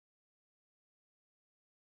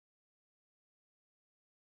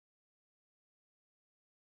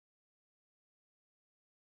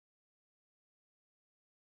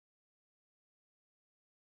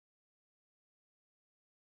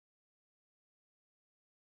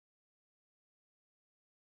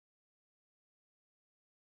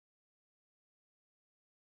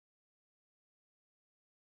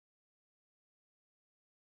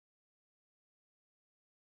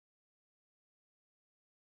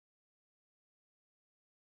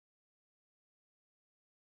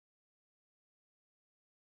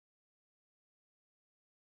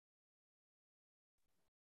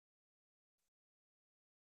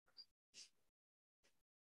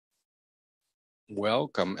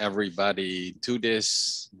Welcome everybody to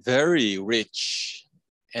this very rich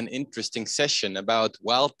and interesting session about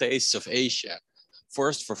wild tastes of Asia.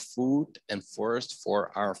 Forest for food and forest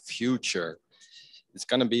for our future. It's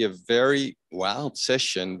going to be a very wild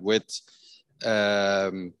session with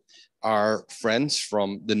our friends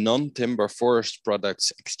from the Non-Timber Forest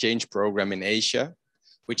Products Exchange Program in Asia,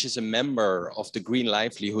 which is a member of the Green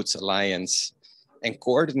Livelihoods Alliance and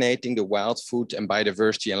coordinating the Wild Food and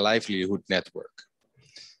Biodiversity and Livelihood Network.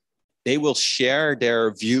 They will share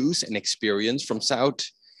their views and experience from South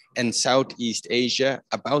and Southeast Asia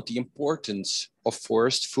about the importance of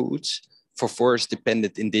forest foods for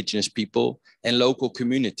forest-dependent indigenous people and local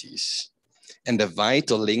communities, and the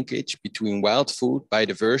vital linkage between wild food,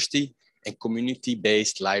 biodiversity, and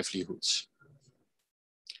community-based livelihoods.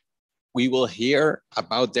 We will hear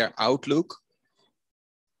about their outlook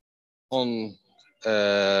on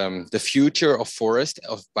the future of forest,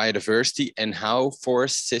 of biodiversity, and how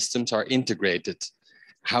forest systems are integrated,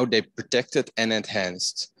 how they protected and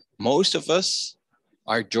enhanced. Most of us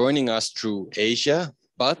are joining us through Asia,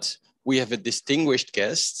 but we have a distinguished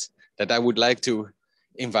guest that I would like to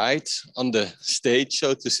invite on the stage,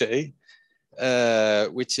 so to say,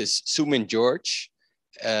 which is Sumin George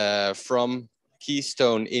from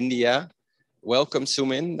Keystone, India. Welcome,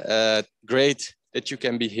 Sumin. Great that you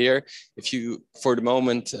can be here. If you, for the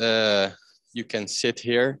moment, you can sit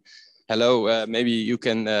here. Hello, maybe you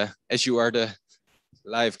can, as you are the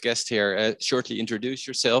live guest here, shortly introduce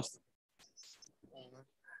yourself.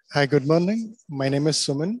 Hi, good morning. My name is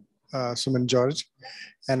Suman George,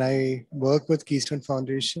 and I work with Keystone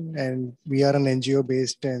Foundation, and we are an NGO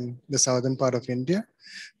based in the southern part of India,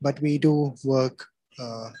 but we do work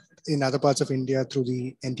in other parts of India through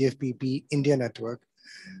the NTFPP India network.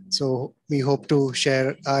 So we hope to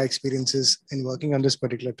share our experiences in working on this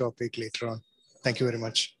particular topic later on. Thank you very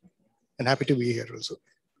much, and happy to be here also.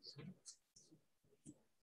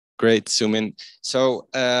 Great, Sumin. So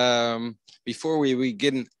before we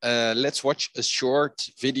begin, let's watch a short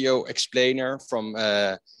video explainer from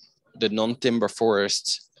the Non-Timber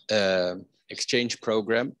Forest Exchange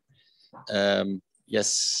Program.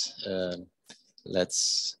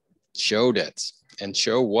 Let's show that and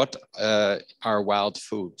show what are wild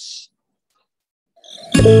foods.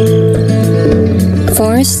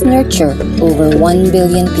 Forests nurture over 1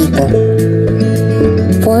 billion people.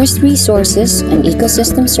 Forest resources and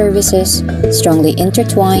ecosystem services strongly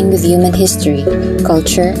intertwine with human history,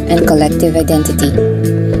 culture, and collective identity.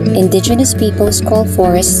 Indigenous peoples call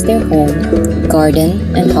forests their home,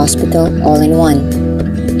 garden, and hospital all in one.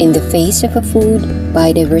 In the face of a food,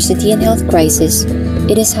 biodiversity, and health crisis,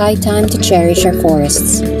 it is high time to cherish our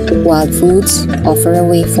forests. Wild foods offer a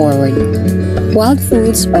way forward. Wild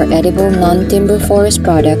foods are edible non-timber forest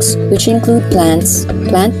products which include plants,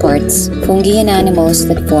 plant parts, fungi, and animals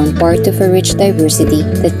that form part of a rich diversity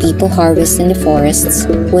that people harvest in the forests,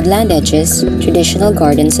 woodland edges, traditional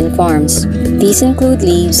gardens, and farms. These include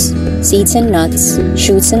leaves, seeds and nuts,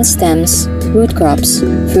 shoots and stems, root crops,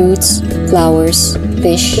 fruits, flowers,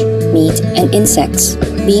 fish, meat, and insects.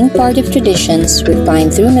 Being part of traditions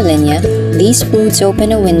refined through millennia, these foods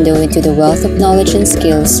open a window into the wealth of knowledge and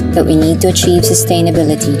skills that we need to achieve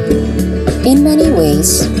sustainability. In many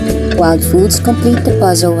ways, wild foods complete the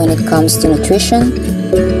puzzle when it comes to nutrition,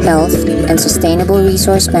 health, and sustainable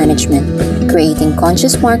resource management. Creating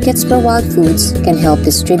conscious markets for wild foods can help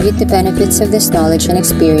distribute the benefits of this knowledge and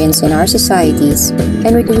experience in our societies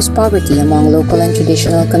and reduce poverty among local and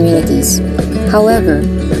traditional communities. However,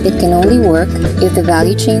 it can only work if the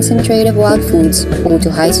value chains and trade of wild foods hold to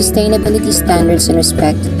high sustainability standards and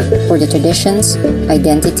respect for the traditions,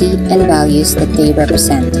 identity, and values that they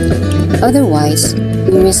represent. Otherwise,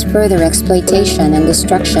 we risk further exploitation and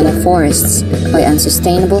destruction of forests by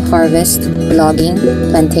unsustainable harvest, logging,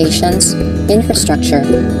 plantations, infrastructure,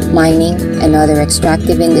 mining, and other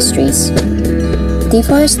extractive industries.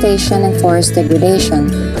 Deforestation and forest degradation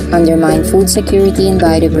undermine food security and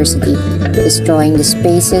biodiversity, destroying the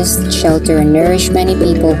spaces that shelter and nourish many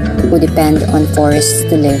people who depend on forests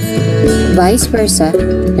to live. Vice versa,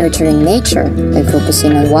 nurturing nature by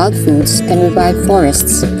focusing on wild foods can revive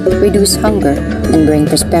forests, reduce hunger, and bring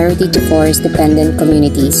prosperity to forest-dependent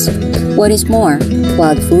communities. What is more,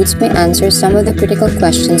 wild foods may answer some of the critical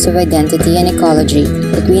questions of identity and ecology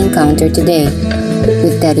that we encounter today.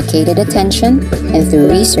 With dedicated attention and through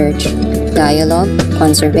research, dialogue,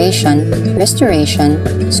 conservation,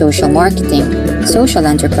 restoration, social marketing, social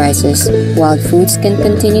enterprises, wild foods can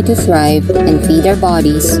continue to thrive and feed our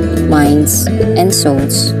bodies, minds, and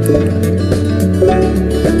souls.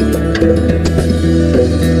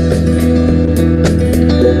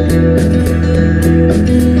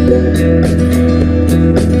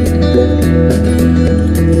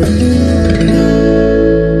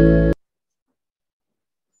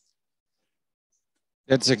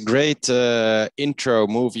 That's a great intro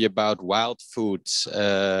movie about wild foods.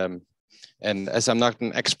 And as I'm not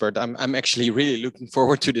an expert, I'm actually really looking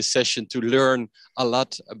forward to this session to learn a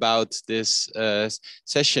lot about this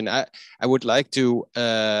session. I would like to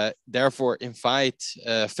therefore invite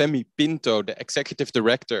Femi Pinto, the Executive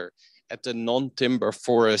Director at the Non-Timber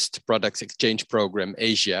Forest Products Exchange Program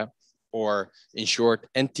Asia, or in short,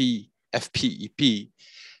 NTFPEP.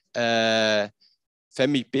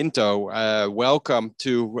 Femi Pinto, welcome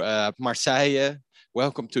to Marseille.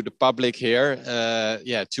 Welcome to the public here.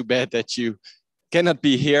 Yeah, too bad that you cannot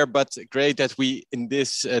be here, but great that we, in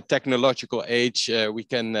this technological age, we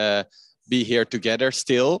can be here together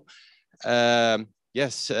still.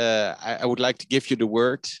 Yes, I would like to give you the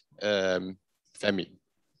word, Femi.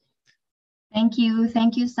 Thank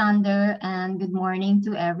you, Sander, and good morning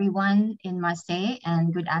to everyone in Marseille,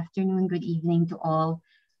 and good afternoon, good evening to all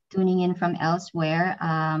tuning in from elsewhere.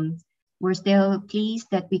 We're still pleased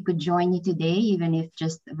that we could join you today, even if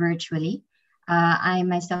just virtually. I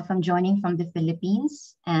myself am joining from the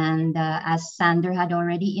Philippines, and as Sander had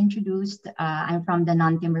already introduced, I'm from the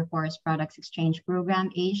Non-Timber Forest Products Exchange Program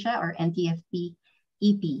Asia, or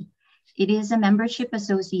NTFP-EP. It is a membership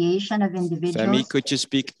association of individuals. Femi, could you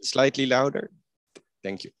speak slightly louder?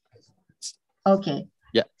 Thank you. Okay.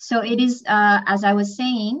 Yeah. So it is, as I was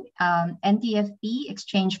saying, NTFP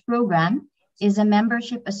Exchange Program is a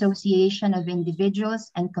membership association of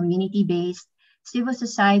individuals and community-based civil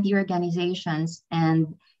society organizations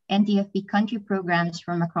and NTFP country programs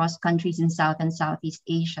from across countries in South and Southeast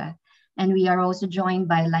Asia. And we are also joined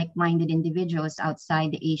by like-minded individuals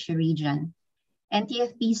outside the Asia region.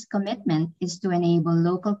 NTFP's commitment is to enable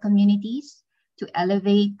local communities to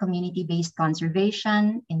elevate community-based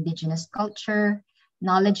conservation, indigenous culture,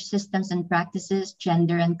 knowledge systems and practices,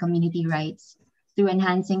 gender and community rights, through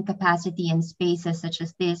enhancing capacity in spaces such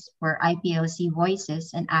as this for IPLC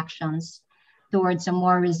voices and actions towards a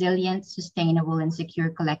more resilient, sustainable, and secure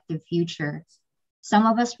collective future. Some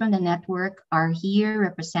of us from the network are here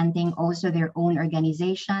representing also their own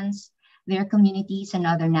organizations, their communities, and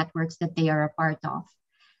other networks that they are a part of.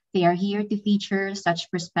 They are here to feature such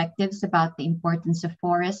perspectives about the importance of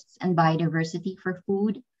forests and biodiversity for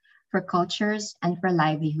food, for cultures, and for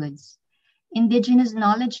livelihoods. Indigenous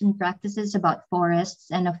knowledge and practices about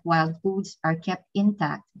forests and of wild foods are kept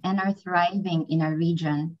intact and are thriving in our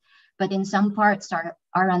region, but in some parts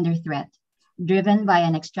are under threat, driven by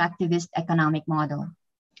an extractivist economic model.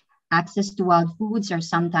 Access to wild foods are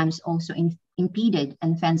sometimes also impeded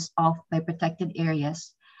and fenced off by protected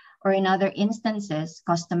areas, or in other instances,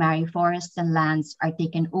 customary forests and lands are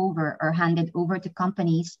taken over or handed over to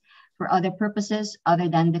companies for other purposes other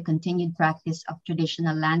than the continued practice of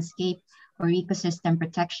traditional landscape or ecosystem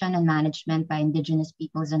protection and management by indigenous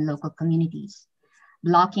peoples and local communities,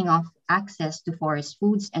 blocking off access to forest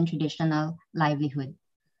foods and traditional livelihood.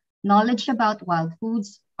 Knowledge about wild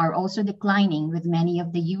foods are also declining, with many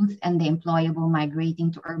of the youth and the employable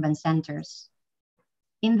migrating to urban centers.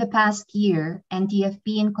 In the past year,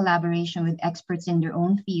 NTFP, in collaboration with experts in their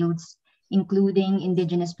own fields, including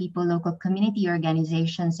indigenous people, local community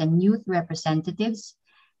organizations, and youth representatives,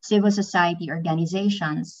 civil society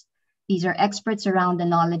organizations. These are experts around the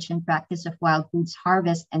knowledge and practice of wild foods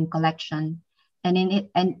harvest and collection, and in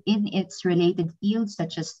its related fields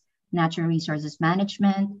such as natural resources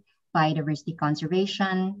management, biodiversity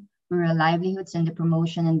conservation, rural livelihoods, and the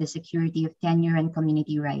promotion and the security of tenure and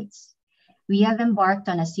community rights. We have embarked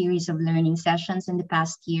on a series of learning sessions in the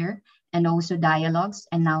past year and also dialogues,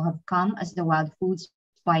 and now have come as the Wild Foods,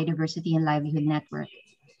 Biodiversity, and Livelihood Network,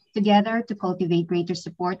 together to cultivate greater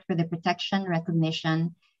support for the protection,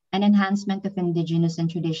 recognition, and enhancement of indigenous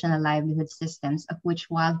and traditional livelihood systems, of which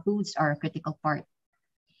wild foods are a critical part.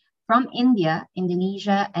 From India,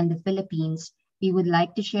 Indonesia, and the Philippines, we would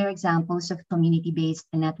like to share examples of community-based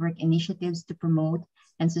and network initiatives to promote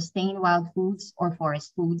and sustain wild foods or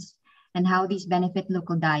forest foods, and how these benefit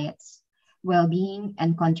local diets, well-being,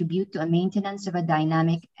 and contribute to a maintenance of a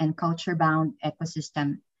dynamic and culture-bound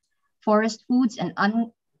ecosystem. Forest foods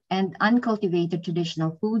and uncultivated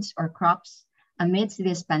traditional foods or crops amidst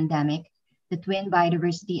this pandemic, the twin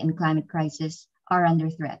biodiversity and climate crisis are under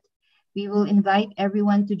threat. We will invite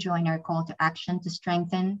everyone to join our call to action to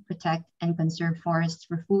strengthen, protect, and conserve forests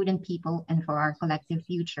for food and people and for our collective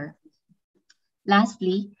future.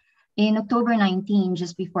 Lastly, in October 19,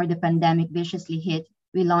 just before the pandemic viciously hit,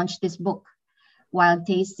 we launched this book, Wild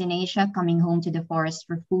Tastes in Asia, Coming Home to the Forest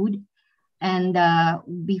for Food. And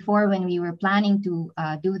before, when we were planning to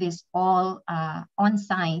do this all on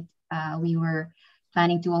site, we were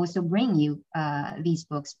planning to also bring you these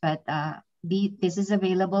books, but this is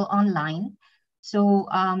available online. So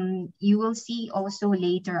you will see also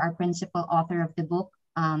later our principal author of the book,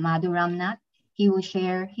 Madhu Ramnath. He will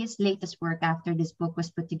share his latest work after this book was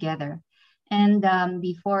put together. And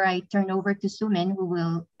before I turn over to Sumin, who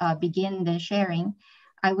will begin the sharing,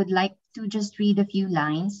 I would like to just read a few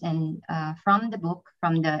lines and from the book,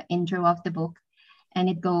 from the intro of the book. And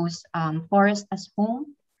it goes, forest as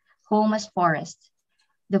home, home as forest.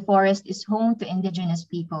 The forest is home to indigenous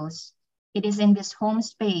peoples. It is in this home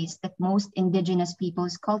space that most indigenous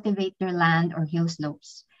peoples cultivate their land or hill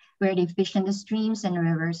slopes, where they fish in the streams and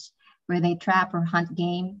rivers, where they trap or hunt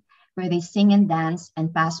game, where they sing and dance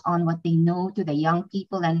and pass on what they know to the young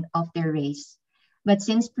people and of their race. But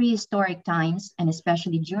since prehistoric times, and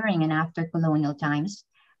especially during and after colonial times,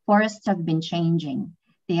 forests have been changing.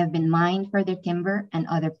 They have been mined for their timber and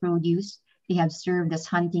other produce. They have served as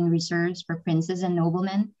hunting reserves for princes and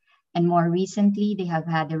noblemen, and more recently, they have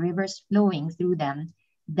had the rivers flowing through them,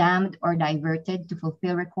 dammed or diverted to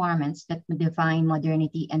fulfill requirements that would define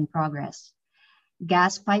modernity and progress.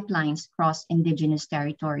 Gas pipelines cross indigenous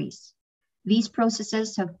territories. These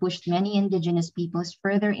processes have pushed many indigenous peoples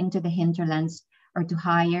further into the hinterlands or to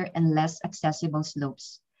higher and less accessible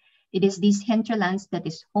slopes. It is these hinterlands that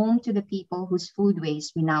is home to the people whose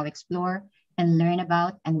foodways we now explore and learn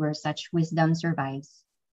about, and where such wisdom survives.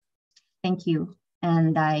 Thank you.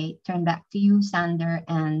 And I turn back to you, Sander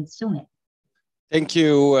and Sumit. Thank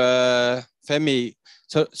you, Femi.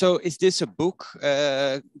 So is this a book?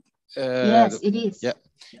 Yes, it is. Yeah.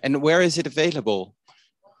 And where is it available?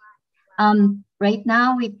 Right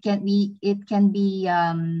now, it can be.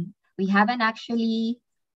 We haven't actually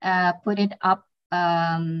put it up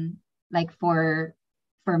like for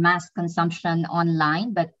mass consumption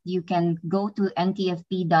online, but you can go to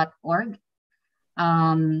ntfp.org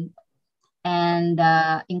and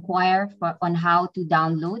inquire on how to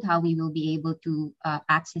download, how we will be able to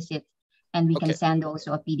access it, and we can send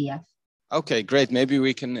also a PDF. Okay, great. Maybe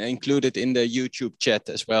we can include it in the YouTube chat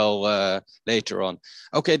as well later on.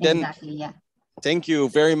 Okay, then. Exactly, yeah. Thank you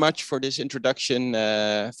very much for this introduction,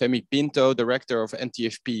 Femi Pinto, Director of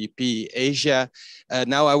NTFP Asia.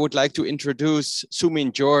 Now I would like to introduce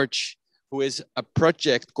Sumin George, who is a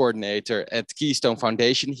project coordinator at Keystone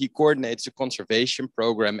Foundation. He coordinates the conservation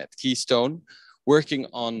program at Keystone, working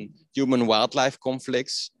on human-wildlife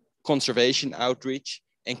conflicts, conservation outreach,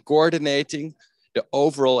 and coordinating the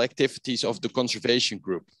overall activities of the conservation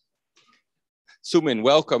group. Sumin,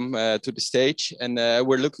 welcome to the stage, and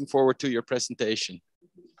we're looking forward to your presentation.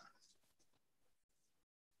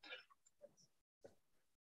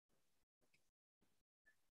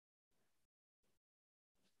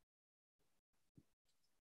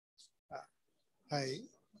 Hi.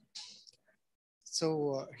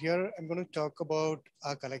 So here I'm going to talk about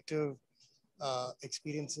our collective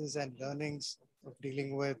experiences and learnings of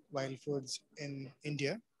dealing with wild foods in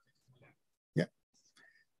India. Yeah.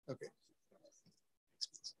 Okay.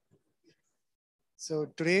 So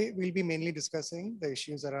today we'll be mainly discussing the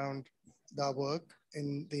issues around the work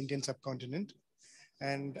in the Indian subcontinent.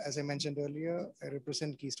 And as I mentioned earlier, I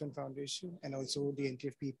represent Keystone Foundation and also the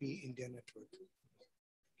NTFPP India Network.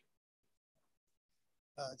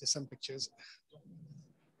 Just some pictures.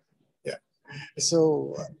 Yeah.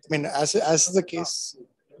 So, I mean, as is the case,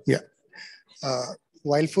 yeah.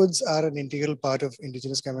 Wild foods are an integral part of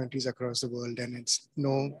indigenous communities across the world, and it's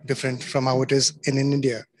no different from how it is in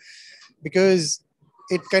India, because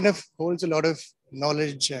it kind of holds a lot of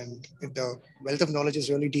knowledge, and the wealth of knowledge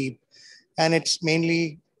is really deep, and it's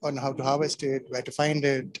mainly on how to harvest it, where to find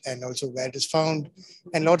it, and also where it is found,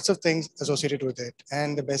 and lots of things associated with it.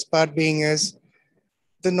 And the best part being is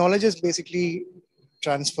the knowledge is basically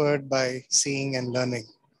transferred by seeing and learning.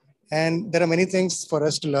 And there are many things for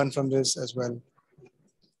us to learn from this as well.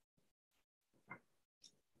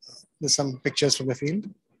 There's some pictures from the field.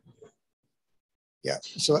 Yeah,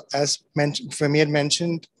 so as Femi had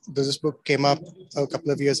mentioned, this book came up a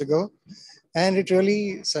couple of years ago, and it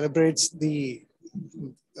really celebrates the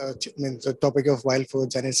topic of wild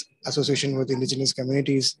foods and its association with indigenous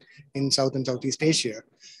communities in South and Southeast Asia.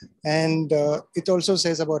 And it also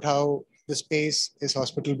says about how the space is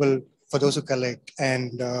hospitable for those who collect.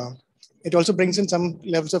 And it also brings in some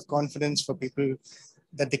levels of confidence for people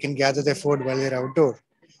that they can gather their food while they're outdoor.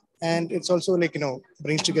 And it's also like,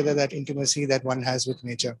 brings together that intimacy that one has with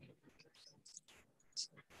nature.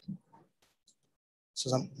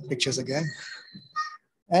 So some pictures again.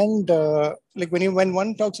 And like when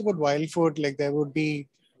one talks about wild food, like there would be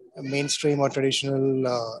a mainstream or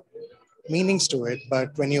traditional meanings to it.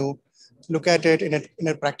 But when you look at it in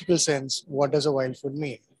a practical sense, what does a wild food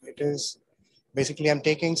mean? It is basically I'm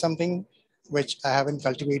taking something which I haven't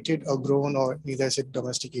cultivated or grown, or neither is it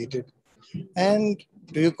domesticated. And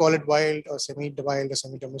do you call it wild or semi-wild or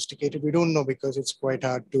semi-domesticated? We don't know because it's quite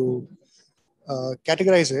hard to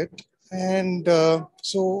categorize it. And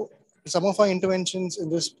so some of our interventions in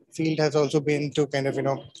this field has also been to kind of,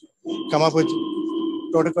 come up with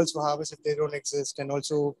protocols for harvest if they don't exist, and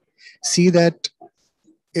also see that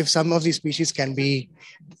if some of these species can be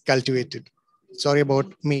cultivated. Sorry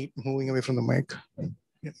about me moving away from the mic.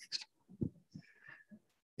 Yeah.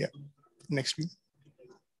 Yeah. Next, please.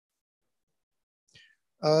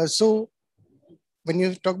 So when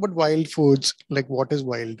you talk about wild foods, like what is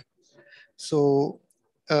wild? So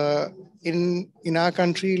in our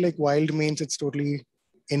country, like wild means it's totally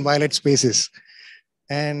inviolate spaces.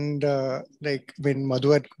 And like when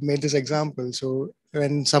Madhu had made this example, so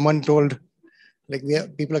when someone told like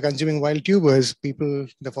people are consuming wild tubers, people,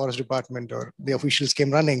 the forest department or the officials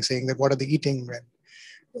came running saying that what are they eating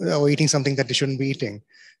or eating something that they shouldn't be eating.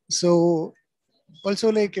 So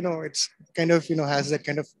also like, it's kind of, has that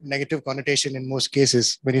kind of negative connotation in most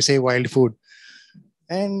cases when you say wild food.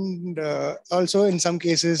 And also in some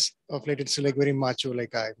cases of late, it's like very macho,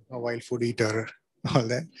 like I'm a wild food eater, all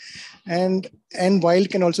that. And wild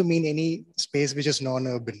can also mean any space which is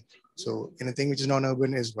non-urban. So anything which is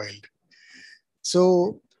non-urban is wild.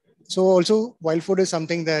 So also wild food is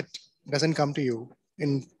something that doesn't come to you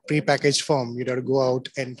in pre-packaged form. You got to go out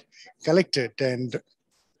and collect it. And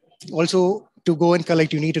also to go and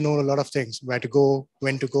collect, you need to know a lot of things: where to go,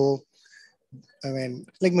 when to go. I mean,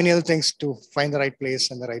 like many other things to find the right place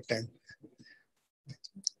and the right time.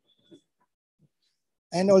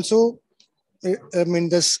 And also, I mean,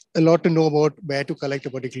 there's a lot to know about where to collect a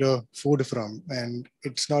particular food from, and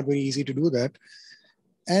it's not very easy to do that.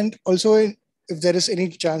 And also, if there is any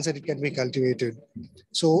chance that it can be cultivated.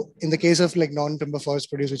 So in the case of like non-timber forest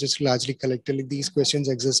produce, which is largely collected, like these questions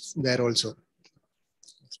exist there also.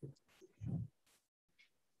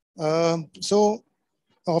 So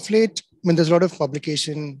of late, I mean, there's a lot of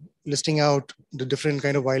publication listing out the different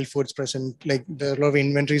kind of wild foods present, like there are a lot of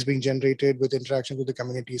inventories being generated with interactions with the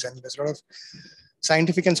communities, and there's a lot of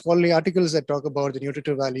scientific and scholarly articles that talk about the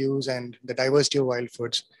nutritive values and the diversity of wild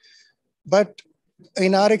foods. But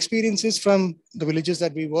in our experiences from the villages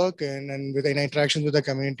that we work in and with interactions with the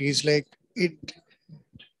communities, like it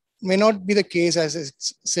may not be the case as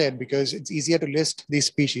it's said, because it's easier to list these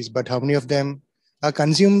species, but how many of them are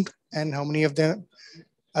consumed and how many of them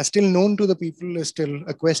are still known to the people is still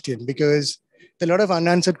a question, because there are a lot of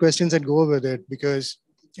unanswered questions that go with it, because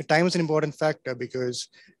time is an important factor, because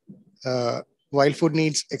wild food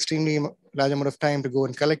needs extremely large amount of time to go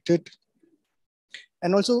and collect it.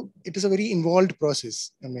 And also it is a very involved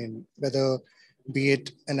process. I mean, whether be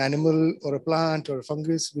it an animal or a plant or a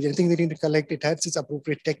fungus, which anything they need to collect, it has its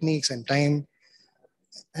appropriate techniques and time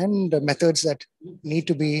and methods that need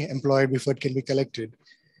to be employed before it can be collected.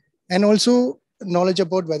 And also knowledge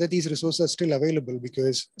about whether these resources are still available,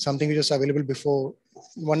 because something which was available before,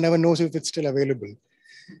 one never knows if it's still available.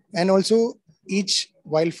 And also each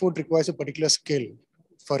wild food requires a particular skill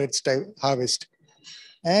for its harvest.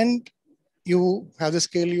 And you have the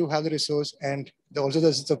skill, you have the resource, and also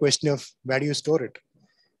there's the question of where do you store it?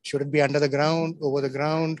 Should it be under the ground, over the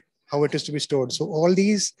ground, how it is to be stored? So all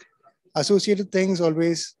these associated things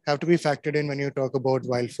always have to be factored in when you talk about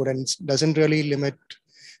wild food, and it doesn't really limit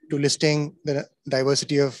to listing the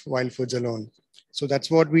diversity of wild foods alone. So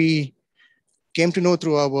that's what we came to know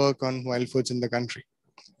through our work on wild foods in the country.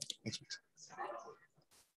 Next, please.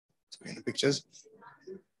 So in the pictures.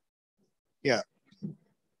 Yeah.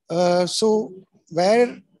 So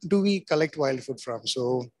where do we collect wild food from?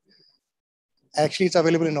 So actually it's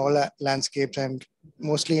available in all landscapes, and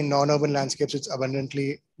mostly in non-urban landscapes, it's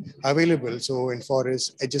abundantly available. So in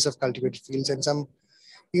forests, edges of cultivated fields, and some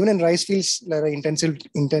even in rice fields that are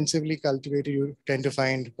intensively cultivated, you tend to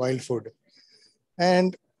find wild food.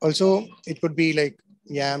 And also it could be like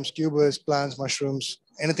yams, tubers, plants, mushrooms,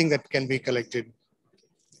 anything that can be collected.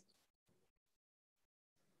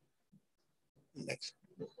 Next.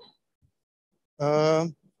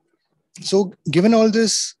 So given all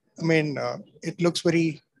this, I mean, it looks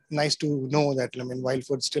very nice to know that, I mean, wild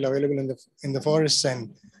food is still available in the forests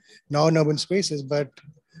and non-urban spaces. But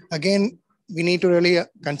again, we need to really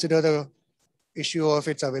consider the issue of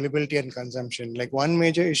its availability and consumption. Like one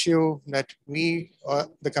major issue that we,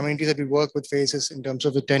 the communities that we work with, faces in terms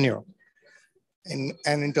of the tenure, and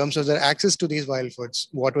in terms of their access to these wild foods.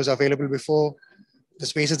 What was available before, the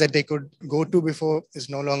spaces that they could go to before is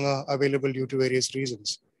no longer available due to various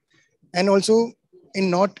reasons. And also, in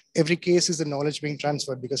not every case is the knowledge being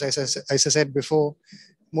transferred, because as I said before,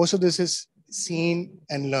 most of this is seen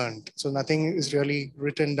and learned. So nothing is really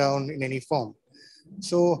written down in any form.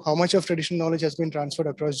 So how much of traditional knowledge has been transferred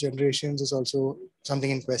across generations is also something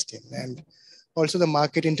in question. And also the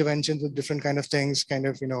market interventions with different kind of things kind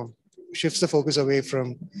of, shifts the focus away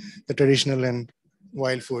from the traditional and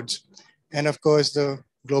wild foods. And of course, the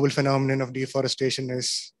global phenomenon of deforestation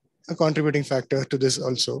is a contributing factor to this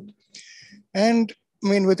also. And I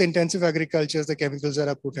mean, with intensive agriculture, the chemicals that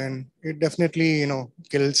are put in, it definitely,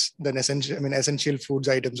 kills the essential foods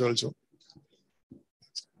items also.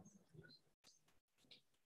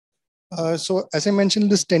 So as I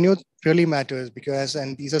mentioned, this tenure really matters because,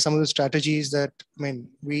 and these are some of the strategies that,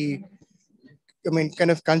 kind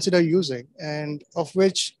of consider using, and of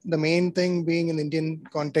which the main thing being in the Indian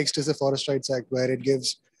context is the Forest Rights Act, where it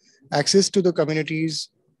gives access to the communities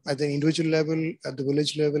at the individual level, at the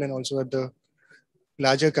village level, and also at the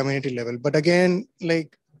larger community level. But again,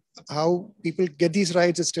 like how people get these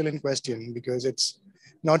rights is still in question because it's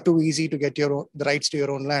not too easy to get the rights to your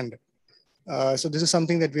own land. So this is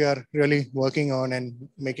something that we are really working on and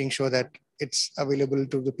making sure that it's available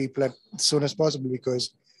to the people as soon as possible, because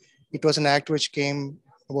it was an act which came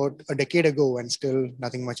about a decade ago and still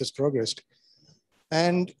nothing much has progressed.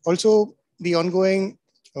 And also the ongoing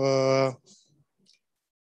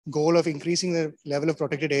goal of increasing the level of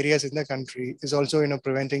protected areas in the country is also,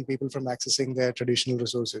 preventing people from accessing their traditional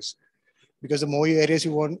resources. Because the more areas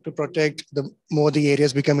you want to protect, the more the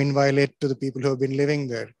areas become inviolate to the people who have been living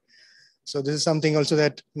there. So this is something also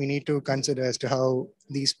that we need to consider as to how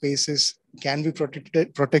these spaces can be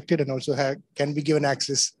protected and also can be given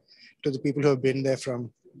access to the people who have been there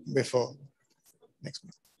from before. Next.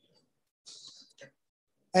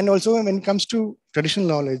 And also when it comes to traditional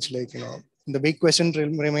knowledge, like, the big question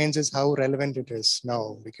remains is how relevant it is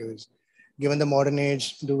now, because given the modern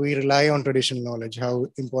age, do we rely on traditional knowledge? How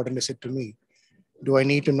important is it to me? Do I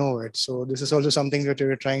need to know it? So this is also something that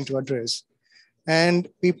we're trying to address. And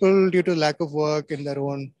people, due to lack of work in their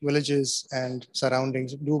own villages and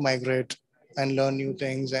surroundings, do migrate and learn new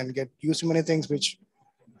things and get used to many things, which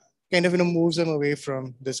kind of, moves them away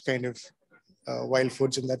from this kind of wild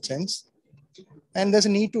foods in that sense. And there's a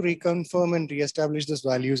need to reconfirm and reestablish these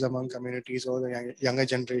values among communities or the younger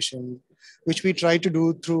generation, which we try to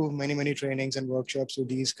do through many, many trainings and workshops with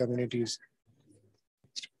these communities.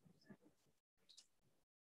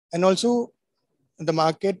 And also, the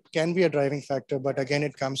market can be a driving factor, but again,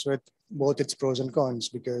 it comes with both its pros and cons,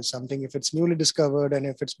 because something, if it's newly discovered and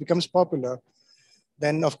if it becomes popular,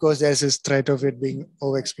 then of course there's this threat of it being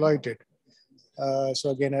overexploited. So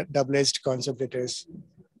again, a double-edged concept it is.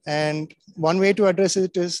 And one way to address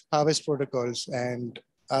it is harvest protocols. And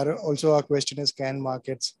also our question is, can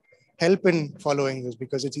markets help in following this?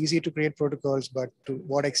 Because it's easy to create protocols, but to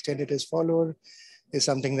what extent it is followed is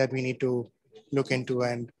something that we need to look into.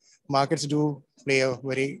 And markets do play a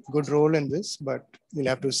very good role in this, but we'll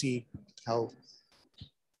have to see how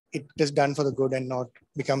it is done for the good and not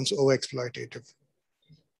becomes over-exploitative.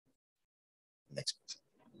 Next.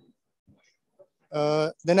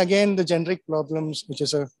 Then again, the generic problems, which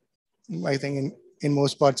is I think in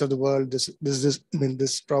most parts of the world,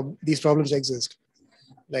 these problems exist,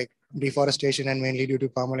 like deforestation and mainly due to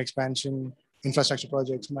palm oil expansion, infrastructure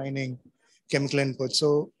projects, mining, chemical inputs.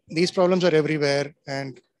 So these problems are everywhere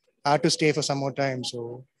and are to stay for some more time.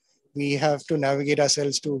 So we have to navigate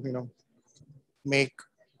ourselves to, make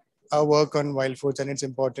our work on wild foods and its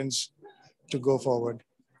importance to go forward.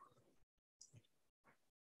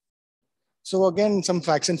 So again, some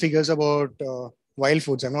facts and figures about wild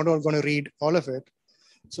foods. I'm not going to read all of it.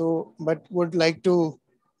 So, but would like to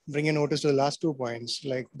bring a notice to the last 2 points.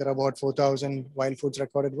 Like there are about 4,000 wild foods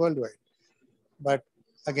recorded worldwide. But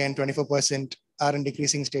again, 24% are in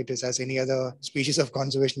decreasing status as any other species of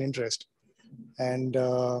conservation interest. And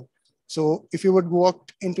so if you would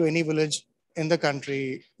walk into any village in the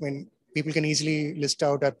country, people can easily list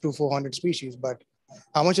out up to 400 species, but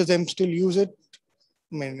how much of them still use it?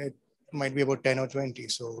 It might be about 10 or 20.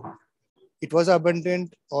 So it was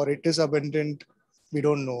abundant or it is abundant, we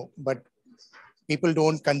don't know, but people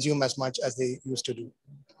don't consume as much as they used to do.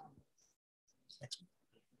 Next.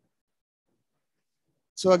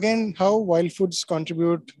 So again, how wild foods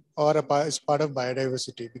contribute or is part of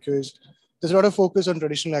biodiversity, because there's a lot of focus on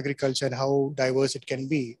traditional agriculture and how diverse it can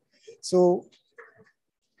be. So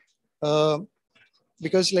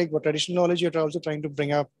because like what traditional knowledge, you're also trying to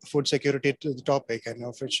bring up food security to the topic, and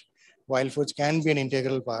of which wild foods can be an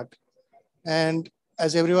integral part. And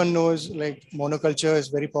as everyone knows, like monoculture is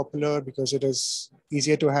very popular because it is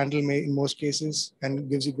easier to handle in most cases and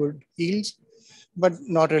gives you good yields, but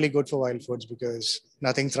not really good for wild foods because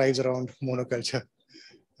nothing thrives around monoculture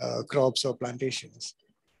crops or plantations.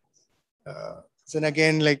 then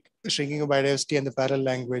again, like shrinking of biodiversity and the parallel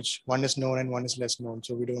language, one is known and one is less known.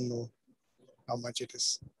 So we don't know how much it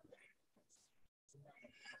is.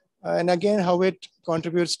 And again, how it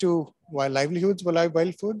contributes to wild livelihoods,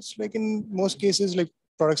 wild foods, like in most cases, like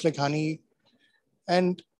products like honey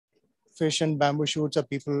and fish and bamboo shoots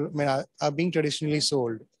are being traditionally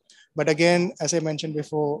sold. But again, as I mentioned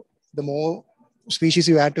before, the more species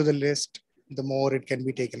you add to the list, the more it can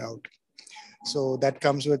be taken out. So that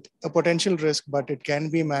comes with a potential risk, but it can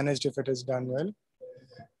be managed if it is done well.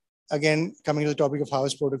 Again, coming to the topic of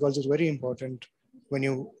harvest protocols is very important. When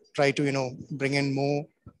you try to, bring in more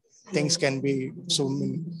things can be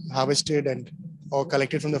harvested or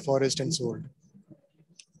collected from the forest and sold.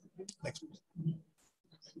 Next.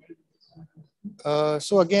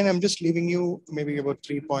 So again, I'm just leaving you maybe about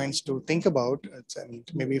 3 points to think about, and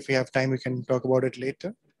maybe if we have time, we can talk about it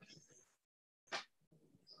later.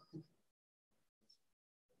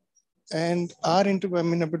 And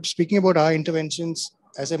speaking about our interventions,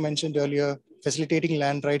 as I mentioned earlier, facilitating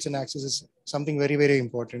land rights and access is something very, very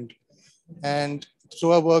important. And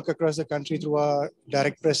through our work across the country, through our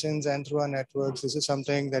direct presence and through our networks, this is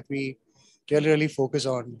something that we really focus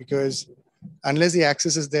on, because unless the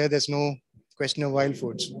access is there, there's no question of wild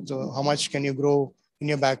foods. So how much can you grow in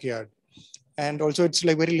your backyard? And also it's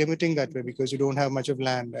like very limiting that way, because you don't have much of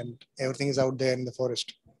land and everything is out there in the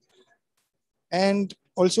forest. And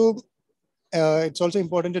also, it's also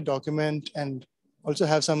important to document and also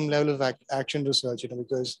have some level of action research,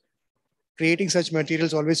 because creating such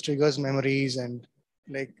materials always triggers memories and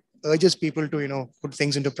like urges people to, put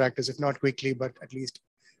things into practice, if not quickly, but at least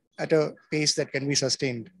at a pace that can be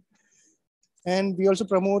sustained. And we also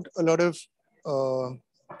promote a lot of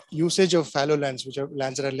usage of fallow lands, which are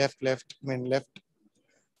lands that are left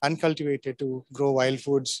uncultivated to grow wild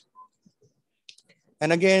foods.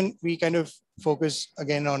 And again, we kind of focus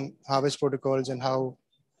again on harvest protocols and how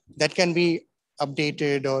that can be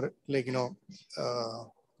updated or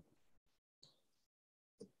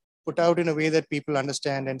put out in a way that people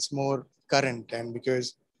understand and it's more current. And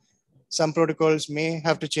because some protocols may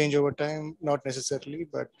have to change over time, not necessarily,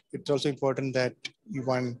 but it's also important that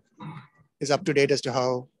one is up to date as to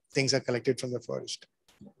how things are collected from the forest.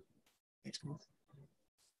 Next, please.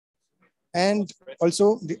 And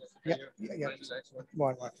also,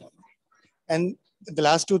 one. And the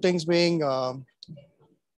last two things being,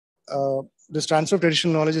 this transfer of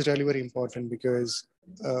traditional knowledge is really very important, because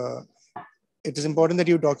it is important that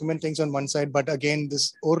you document things on one side, but again,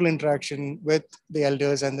 this oral interaction with the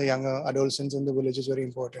elders and the younger adolescents in the village is very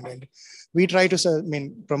important. And we try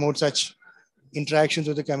to promote such interactions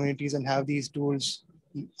with the communities and have these tools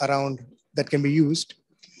around that can be used.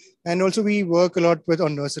 And also we work a lot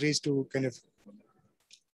on nurseries to kind of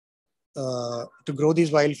to grow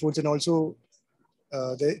these wild foods. And also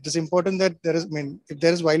it is important that if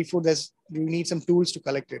there is wild food, you need some tools to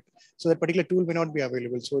collect it. So that particular tool may not be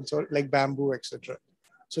available. So it's all like bamboo, etc.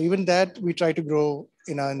 So even that we try to grow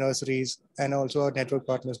in our nurseries, and also our network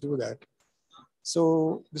partners do that.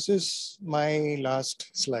 So this is my last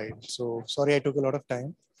slide. So sorry, I took a lot of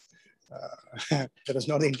time. That was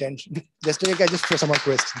not the intention. Just for some more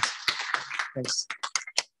questions. Thanks.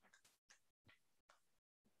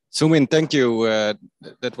 Sumin, thank you.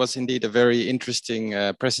 That was indeed a very interesting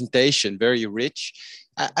presentation, very rich.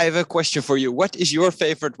 I have a question for you. What is your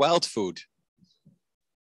favorite wild food?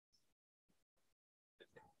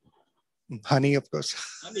 Honey, of course.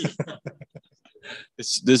 Honey.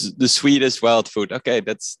 The sweetest wild food. Okay,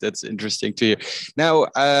 that's interesting to hear. Now,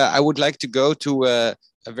 I would like to go to a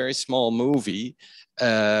very small movie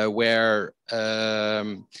where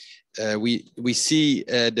we see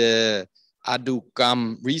the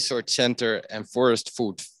Adukam Research Center and Forest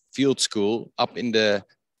Food Field School up in the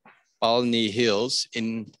Palni Hills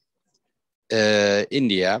in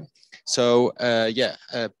India. So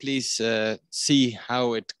please see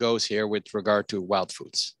how it goes here with regard to wild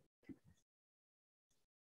foods.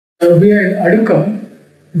 We are in Adukam,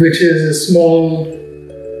 which is a small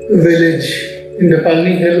village in the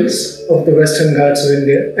Palni Hills of the Western Ghats of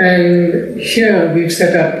India. And here we've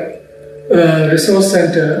set up a resource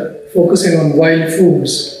center focusing on wild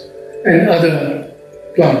foods and other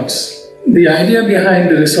plants. The idea behind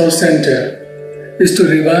the resource center is to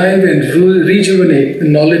revive and rejuvenate the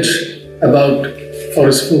knowledge about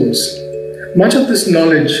forest foods. Much of this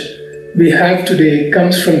knowledge we have today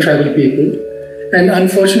comes from tribal people, and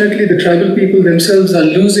unfortunately the tribal people themselves are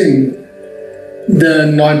losing their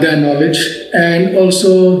knowledge, and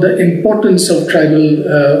also the importance of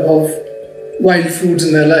of wild foods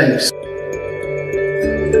in their lives.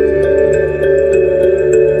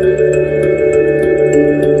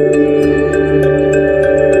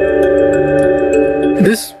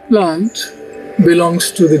 plant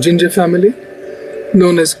belongs to the ginger family,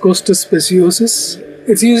 known as Costus speciosus.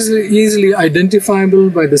 It's easily identifiable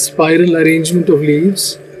by the spiral arrangement of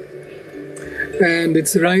leaves, and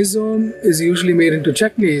its rhizome is usually made into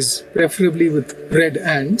chutneys, preferably with red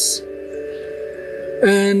ants,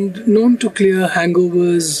 and known to clear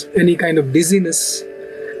hangovers, any kind of dizziness,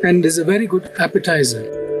 and is a very good appetizer.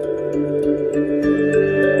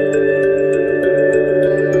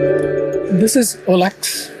 This is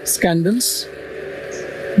Olax scandens,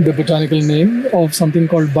 the botanical name of something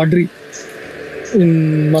called badri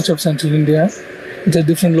in much of central India. It has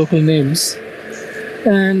different local names.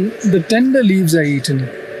 And the tender leaves are eaten,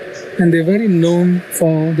 and they're very known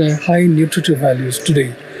for their high nutritive values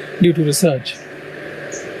today due to research.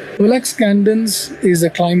 Olax scandens is a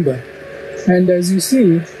climber, and as you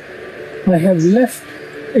see, I have left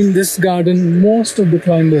in this garden most of the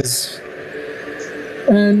climbers,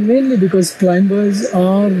 and mainly because climbers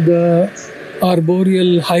are the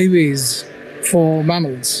arboreal highways for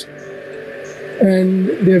mammals, and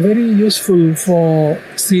they're very useful for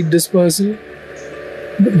seed dispersal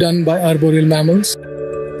done by arboreal mammals.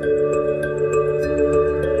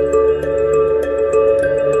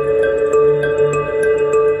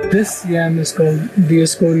 This yam is called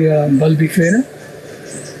Dioscorea bulbifera,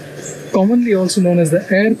 commonly also known as the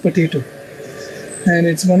air potato, and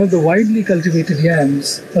it's one of the widely cultivated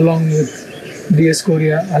yams along with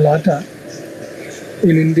Dioscorea alata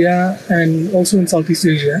in India and also in Southeast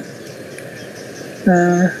Asia.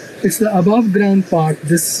 It's the above ground part,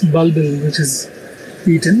 this bulbil, which is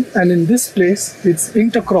eaten, and in this place it's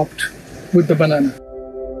intercropped with the banana.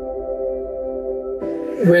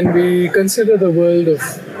 When we consider the world of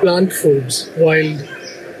plant foods, wild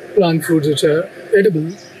plant foods which are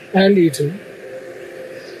edible and eaten,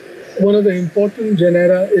 one of the important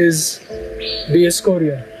genera is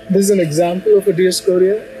Dioscorea. This is an example of a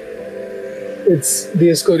Dioscorea. It's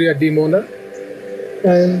Dioscorea dimona,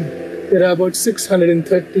 and there are about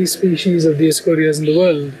 630 species of Dioscoreas in the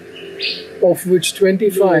world, of which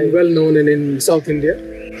 25 well known in South India.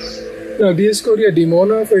 Now, Dioscorea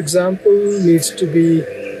dimona, for example, needs to be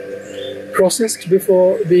processed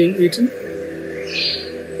before being eaten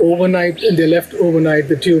overnight, and they're left overnight,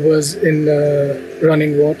 the tubers, in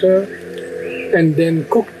running water, and then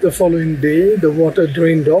cooked the following day, the water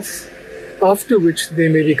drained off, after which they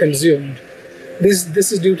may be consumed.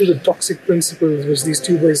 This is due to the toxic principles which these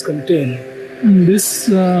tubers contain. And this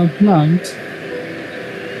plant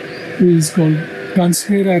is called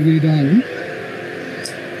Cancerera redae,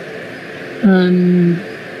 and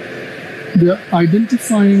the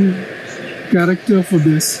identifying character for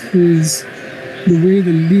this is the way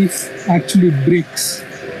the leaf actually breaks.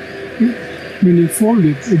 When you fold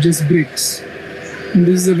it, it just breaks, and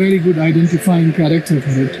this is a very good identifying character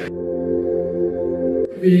for it.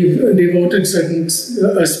 We've devoted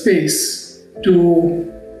a space to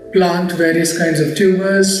plant various kinds of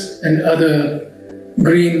tubers and other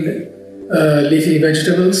green leafy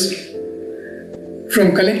vegetables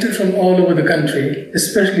collected from all over the country,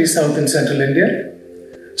 especially South and Central India,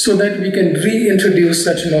 so that we can reintroduce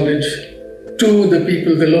such knowledge to the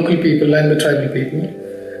people, the local people and the tribal people,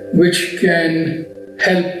 which can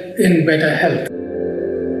help in better health.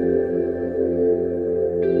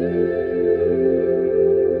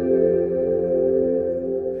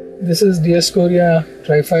 This is Dioscorea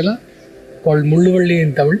triphylla, called Mulluvalli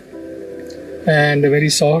in Tamil, and a very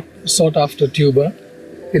sought after tuber.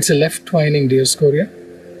 It's a left twining Dioscorea,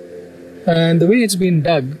 and the way it's been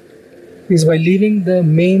dug is by leaving the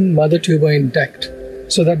main mother tuber intact,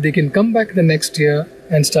 so that they can come back the next year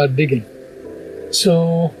and start digging.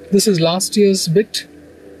 So this is last year's bit,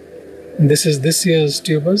 and this is this year's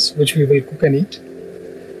tubers, which we will cook and eat.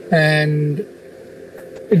 And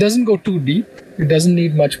it doesn't go too deep, it doesn't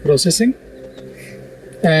need much processing,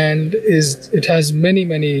 and it has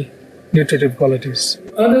many nutritive qualities.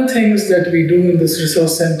 Other things that we do in this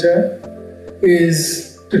resource center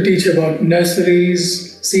is to teach about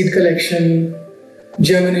nurseries, seed collection,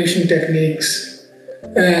 germination techniques,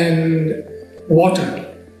 and water,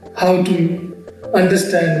 how to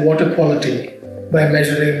understand water quality by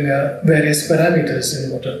measuring various parameters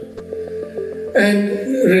in water, and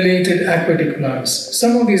related aquatic plants.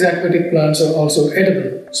 Some of these aquatic plants are also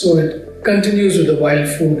edible, so it continues with the wild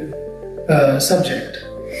food subject.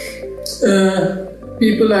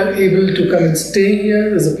 People are able to come and stay here.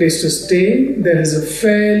 There's a place to stay. There is a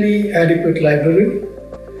fairly adequate library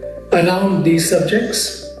around these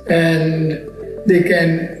subjects, and they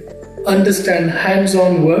can understand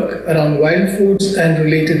hands-on work around wild foods and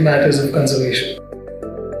related matters of conservation.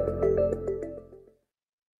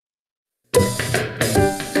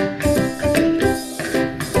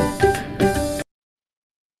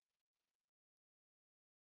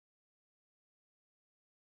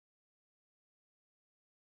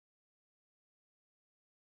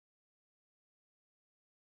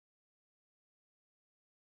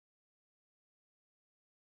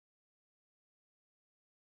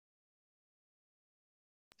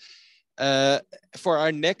 For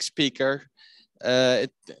our next speaker, the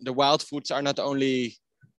wild foods are not only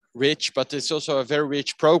rich, but it's also a very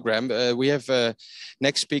rich program. We have a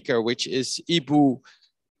next speaker, which is Ibu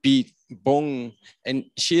Bibong, and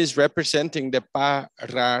she is representing the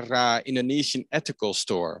Parara Indonesian Ethical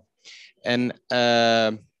Store. And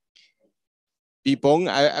Bibong,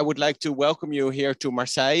 I would like to welcome you here to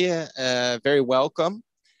Marseille. Very welcome.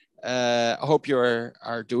 I hope you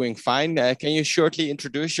are doing fine. Can you shortly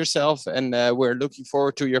introduce yourself? And we're looking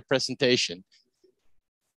forward to your presentation.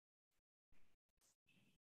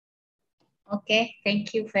 Okay,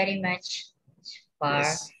 thank you very much for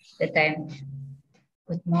the time.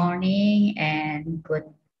 Good morning and good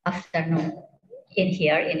afternoon in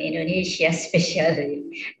here in Indonesia, especially.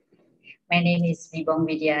 My name is Bibong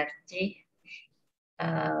Widyarti.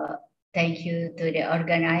 Thank you to the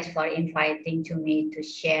organizer for inviting to me to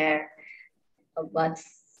share about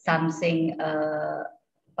something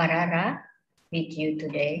Parara with you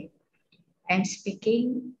today. I'm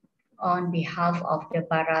speaking on behalf of the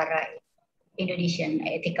Parara Indonesian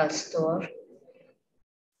Ethical Store.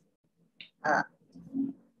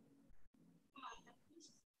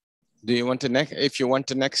 Do you want the next? If you want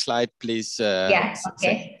the next slide, please. Yeah.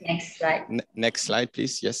 Okay. Next slide. Next slide,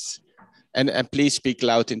 please. Yes, and please speak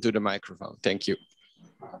loud into the microphone. Thank you.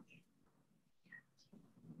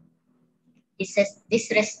 It says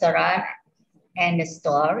this restaurant and the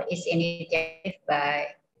store is initiated by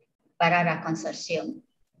Parara Consortium,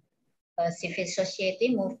 a civil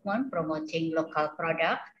society movement promoting local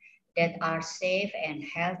products that are safe and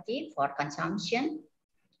healthy for consumption,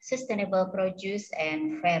 sustainable produce,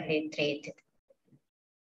 and fairly traded.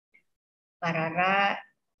 Parara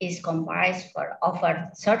is comprised for over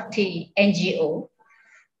 30 NGO,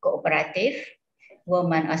 cooperative,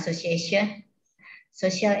 women association,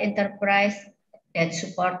 social enterprise that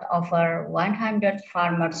support over 100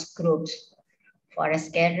 farmers groups,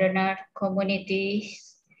 forest gardener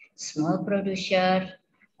communities, small producer,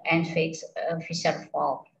 and fisher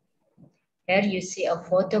folk. Here you see a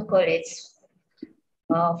photo collage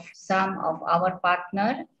of some of our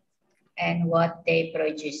partners and what they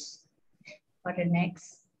produce. For the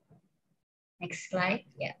next slide.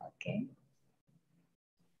 Yeah, okay.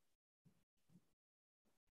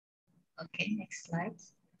 Okay, next slide.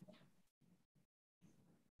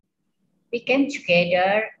 We came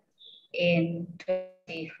together in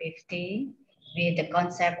 2015 with the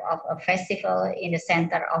concept of a festival in the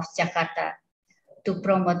center of Jakarta to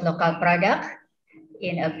promote local product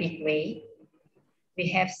in a big way. We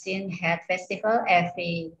have seen had festival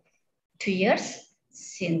every 2 years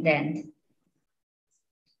since then.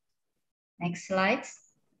 Next slide.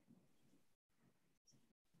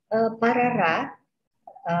 Parara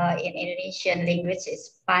in Indonesian language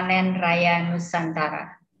is Panen Raya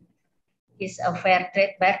Nusantara. It's a fair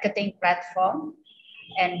trade marketing platform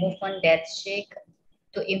and movement that seek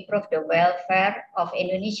to improve the welfare of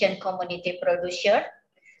Indonesian community producer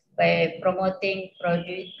by promoting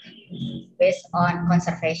produce based on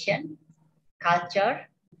conservation, culture,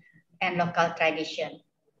 and local tradition.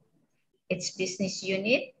 Its business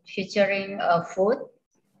unit featuring food,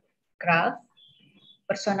 craft,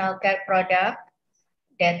 personal care products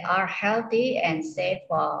that are healthy and safe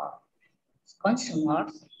for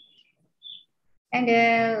consumers. And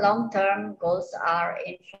the long-term goals are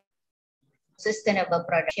in sustainable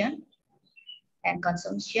production and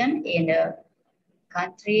consumption in the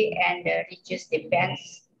country and reduce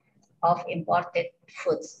dependence of imported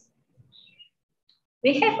foods.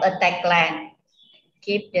 We have a tagline,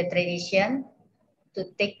 keep the tradition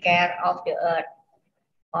to take care of the earth,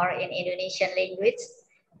 or in Indonesian language,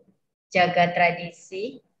 jaga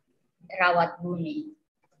tradisi, rawat bumi.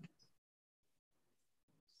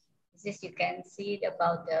 This you can see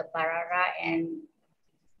about the Parara and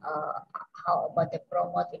how about the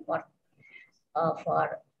promote import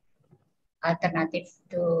for alternative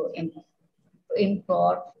to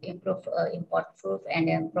improve import food and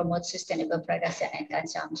then promote sustainable production and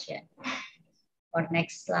consumption. For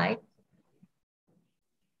next slide.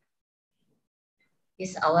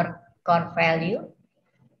 Is our core value,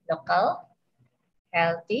 local,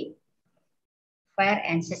 healthy, fair,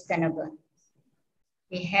 and sustainable.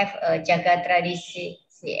 We have a Jaga Tradisi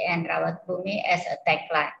and Rawat Bumi as a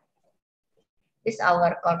tagline. This is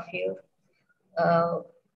our core view.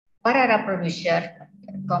 Parara producer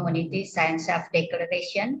community signs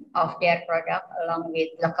self-declaration of their product along with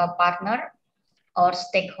local partner or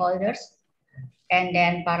stakeholders. And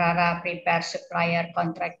then Parara prepares supplier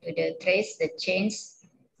contract to trace the chains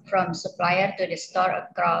from supplier to the store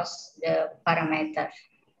across the parameter.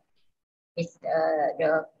 It's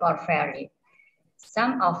the core value.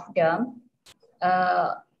 Some of them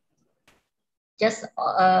just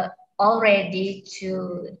all ready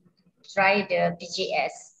to try the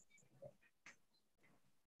PGS.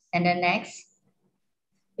 And the next,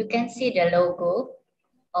 you can see the logo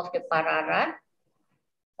of the Parara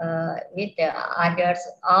with the others,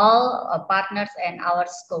 all partners and our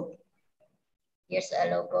scope. Here's a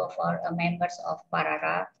logo for members of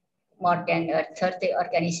Parara, more than 30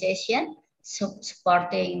 organizations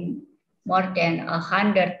supporting more than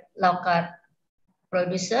 100 local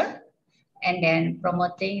producers, and then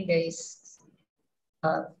promoting this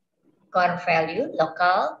core value,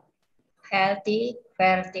 local, healthy,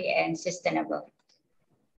 fairly, and sustainable.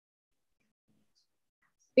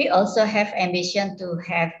 We also have ambition to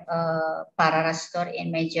have a Parara store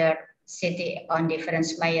in major city on different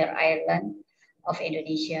major island of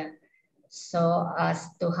Indonesia. So as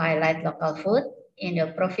to highlight local food in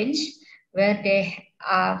the province where they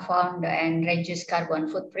are found and reduce carbon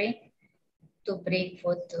footprint to bring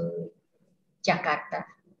food to Jakarta.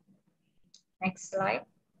 Next slide.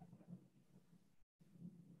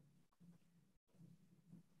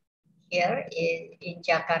 Here in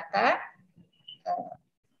Jakarta,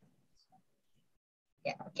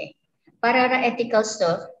 yeah, okay. Parara Ethical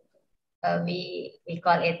Store, we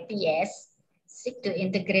call it PS, seek to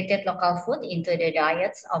integrate local food into the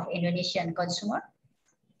diets of Indonesian consumer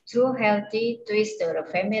through healthy twist to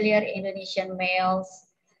familiar Indonesian meals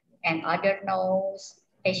and other knows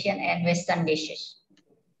Asian and Western dishes.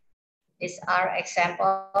 These are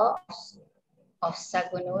examples of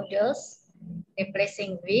sagu noodles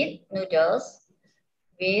replacing wheat noodles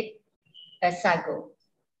with a sagu.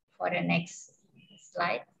 For the next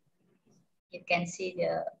slide, you can see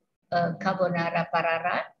the carbonara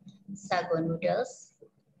parara sagu noodles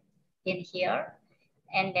in here,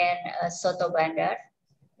 and then soto bandar.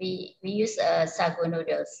 We use sagu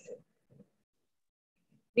noodles.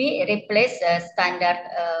 We replace standard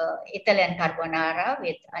Italian carbonara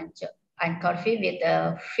with anchovy with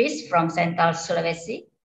fish from Central Sulawesi,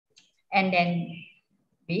 and then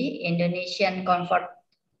we Indonesian comfort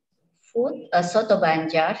food soto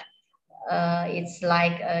banjar. It's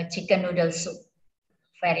like a chicken noodle soup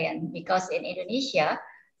variant, because in Indonesia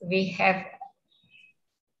we have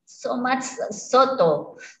so much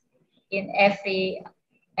soto in every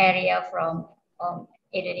area from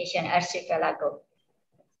Indonesian archipelago.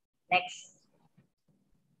 Next.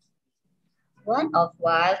 One of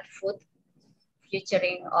wild food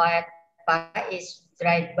featuring oil is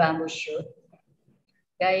dried bamboo shoot.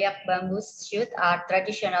 Dayak bamboo shoot are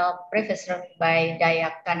traditional preserved by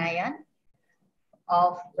Dayak Kanayan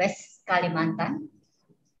of West Kalimantan.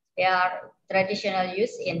 They are traditional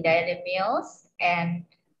use in daily meals and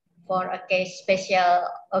for a special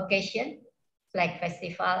occasion like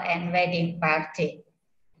festival and wedding party.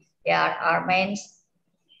 There are main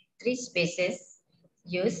three species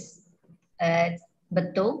used,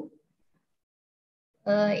 betung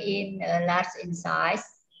in large in size,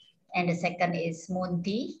 and the second is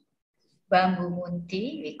munti, bamboo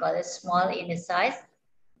munti, we call it small in the size,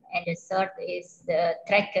 and the third is the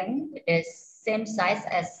traken, the same size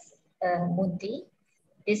as munti.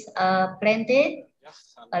 These are planted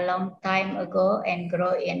a long time ago and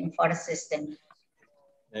grow in forest system.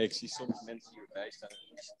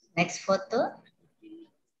 Next photo.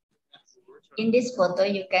 In this photo,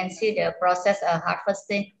 you can see the process of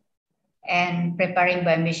harvesting and preparing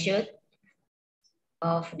bamboo shoot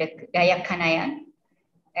of the Dayak Kanayan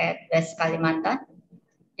at West Kalimantan.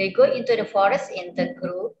 They go into the forest in the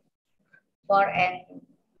group, 4 and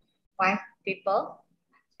 5 people,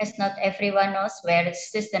 as not everyone knows where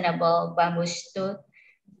sustainable bamboo shoot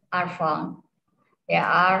are found. There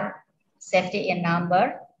are safety in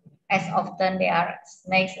number, as often there are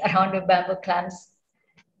snakes around the bamboo clumps.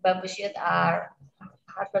 Bamboo shoots are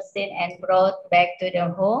harvested and brought back to the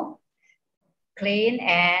home, clean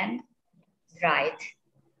and dried.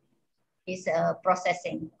 Is a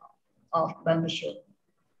processing of bamboo shoot.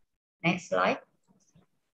 Next slide.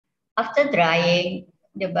 After drying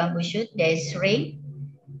the bamboo shoot, they shrink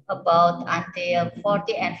about until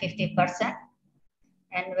 40 and 50%.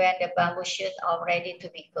 And when the bamboo shoot are ready to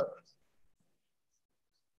be cooked,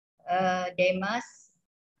 they must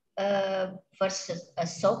first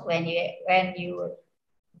soak when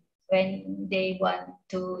they want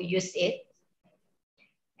to use it,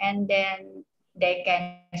 and then they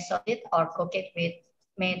can salt it or cook it with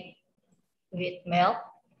milk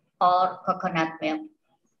or coconut milk.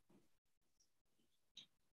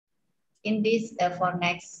 In this, for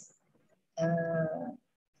next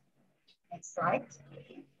slide,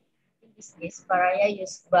 this Paraya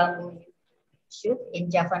use bamboo shoot in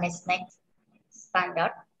Japanese snack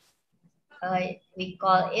standard. We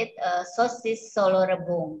call it sosis solo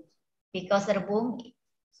rebung. because rebung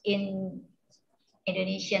in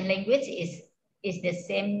Indonesian language is the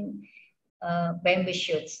same bamboo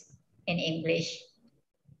shoots in English.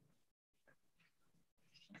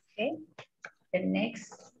 Okay, the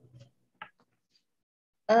next.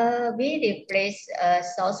 We replace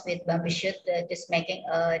sauce with bamboo shoot, just making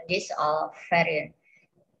a dish of variant.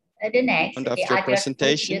 The next, the other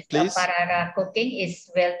presentation, food used please. Parara cooking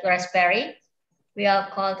is wild raspberry. We are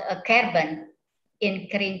called a kerben in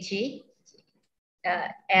Kerinci,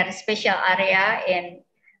 a special area in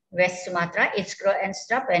West Sumatra. It's grown and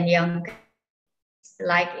strap and young,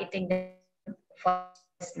 like eating the for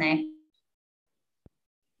snack.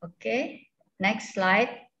 Okay, next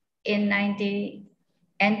slide. In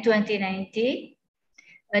 2019,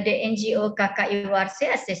 the NGO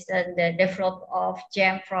KKIWRC assisted the development of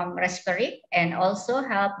jam from raspberry and also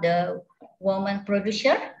helped the woman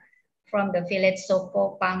producer from the village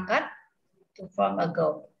Soko Pangkat to form a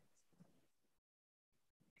go.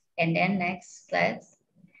 And then next slide,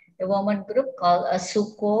 the woman group called a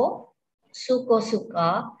Suko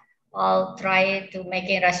Suka all try to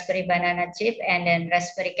making raspberry banana chip and then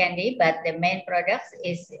raspberry candy, but the main product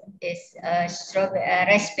is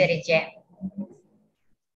raspberry jam.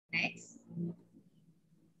 Next.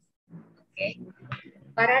 Okay.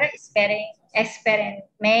 Parara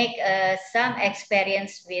make some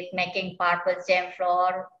experience with making purple jam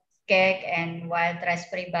flour, cake, and wild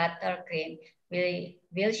raspberry buttercream.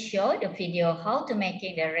 We'll show the video how to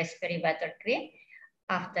making the raspberry buttercream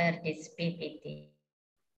after this PPT.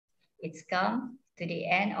 It's come to the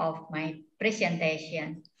end of my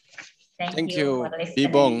presentation. Thank you for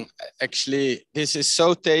listening. Bibong. Actually, this is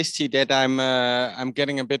so tasty that I'm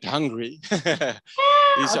getting a bit hungry.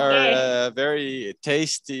 These are very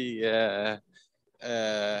tasty,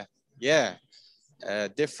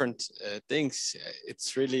 different things.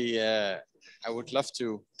 It's really, I would love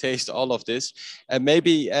to taste all of this.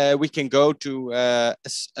 Maybe we can go to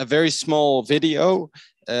a very small video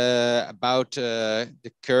about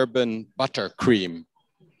the Kerben buttercream.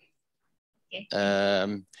 Okay.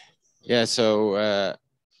 Yeah, so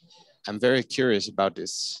I'm very curious about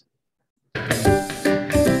this.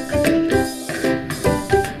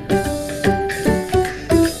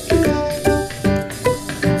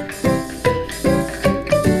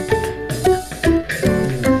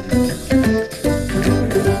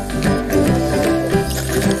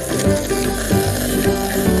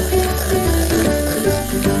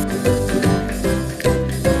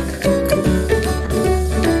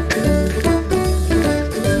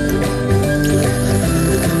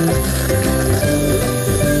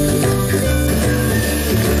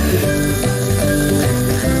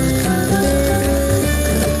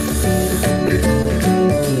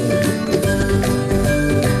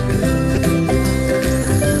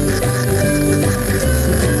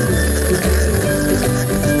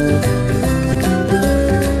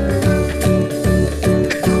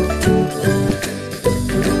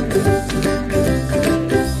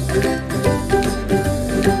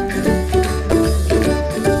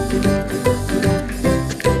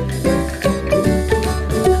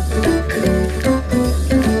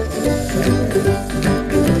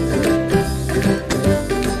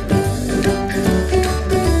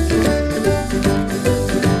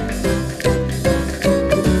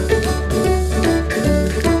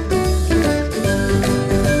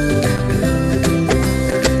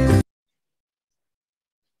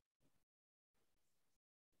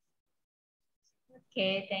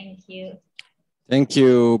 Okay, thank you. Thank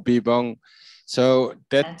you, Bibong. So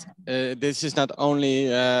that this is not only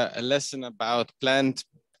a lesson about plant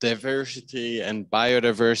diversity and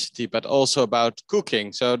biodiversity, but also about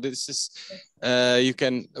cooking. So this is, you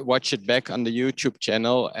can watch it back on the YouTube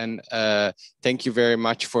channel. And thank you very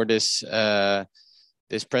much for this,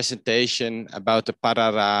 this presentation about the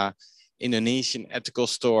Parara Indonesian ethical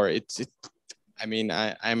store. I mean,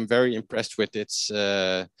 I'm very impressed with its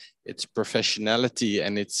professionality,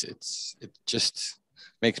 and it just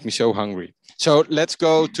makes me so hungry. So let's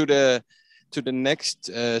go to the next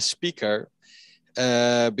speaker,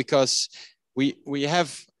 because we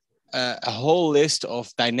have a whole list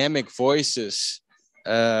of dynamic voices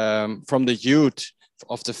from the youth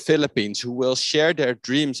of the Philippines who will share their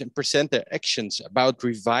dreams and present their actions about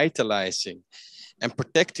revitalizing and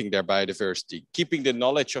protecting their biodiversity, keeping the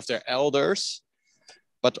knowledge of their elders,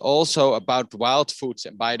 but also about wild foods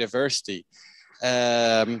and biodiversity.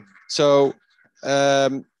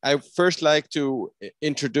 I first like to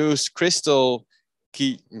introduce Crystal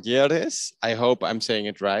Quilleres. I hope I'm saying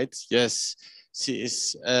it right. Yes, she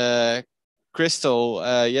is Crystal.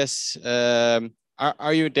 Yes,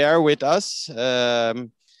 are you there with us?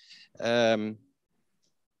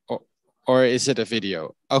 Or is it a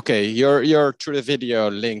video? Okay, you're through the video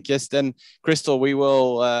link. Yes, then Crystal, we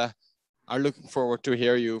will are looking forward to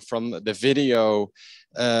hear you from the video.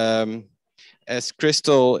 As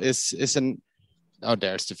Crystal is an oh,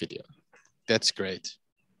 there's the video. That's great.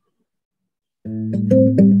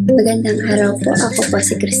 Magandang araw po. Ako po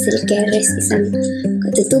si Crystal Keres, isang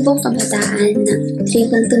katutubong kabataan ng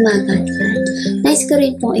tribong Tumagat. Nais ko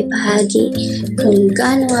rin pong ipahagi kung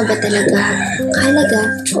gaano nga ba talaga kahalaga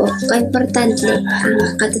o kaimportante ang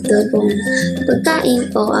katutubong pagkain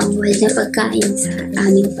o ang wild na pagkain sa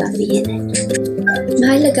aming pamilya.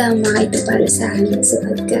 Mahalaga ang mga ito para sa amin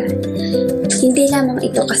sapagkat hindi lamang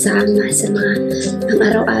ito kasama sa mga ang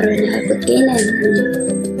araw-araw na pagkainan ng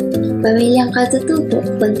pamilyang katutubo,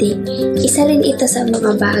 kundi isa rin ito sa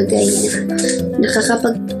mga bagay na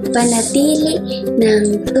nakakapagpanatili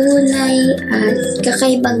ng tunay at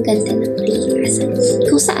kakaibang ganda ng kalikasan,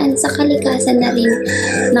 kung saan sa kalikasan na rin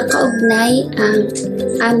nakaugnay ang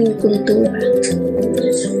aming kultura.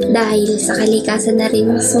 Dahil sa kalikasan na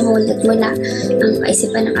rin sumulat mula ang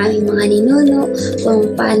kaisipan ng aming mga ninuno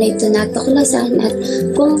kung paano ito natuklasan at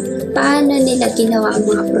kung paano nila ginawa ang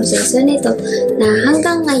mga proseso nito na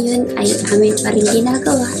hanggang ngayon ay amin pa rin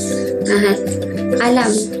ginagawa at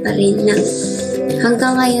alam pa rin ng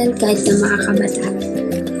hanggang ngayon kahit ng mga kabataan.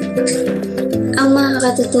 Ang mga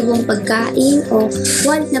katutubong pagkain o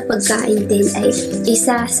wild na pagkain din ay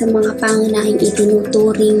isa sa mga pangunahing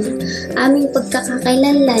itinuturing aming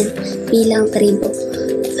pagkakakailanlan bilang tribo.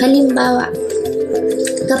 Halimbawa,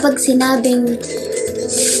 kapag sinabing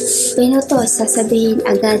pinutos, sasabihin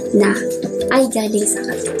agad na ay galing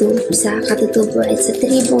sa katutubo at sa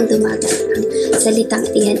tribong Dumagat ang salitang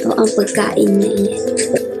iyan o ang pagkain na iyan.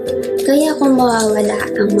 Kaya kung mawawala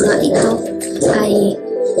ang mga ito ay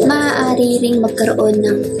maaari ring magkaroon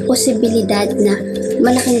ng posibilidad na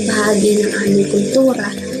malaking bahagi ng aming kultura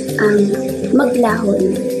ang maglaho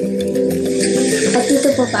na. At dito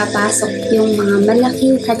po papasok yung mga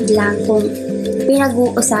malaking hadlang kung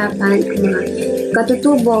pinag-uusapan ang mga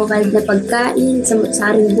katutubo, wild na pagkain,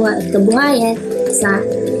 samut-saring buhay at kabuhayan sa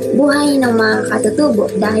buhay ng mga katutubo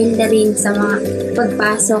dahil na rin sa mga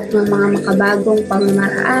pagpasok ng mga makabagong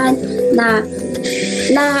pamamaraan na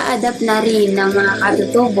na-adapt na rin ng mga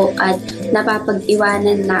katutubo at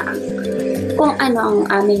napapag-iwanan na kung ano ang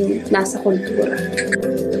aming nasa kultura.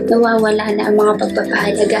 Nawawala na ang mga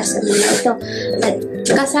pagpapahalaga sa mga ito at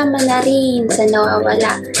kasama na rin sa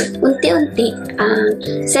nawawala unti-unti ang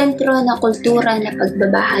sentro ng kultura na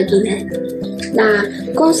pagbabahaginan na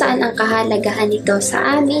kung saan ang kahalagahan nito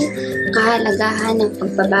sa amin, kahalagahan ng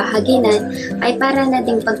pagbabahaginan ay para na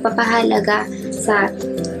ding pagpapahalaga sa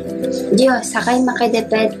Diyos sa kay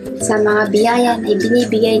makidepend sa mga biyaya na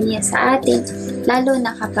ibinibigay niya sa atin, lalo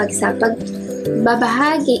na kapag sa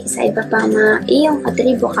pagbabahagi sa iba pang mga iyong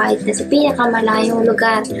katribo kahit na sa pinakamalayong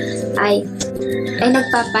lugar ay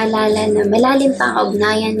nagpapaalala na malalim pa ang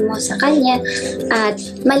ugnayan mo sa Kanya at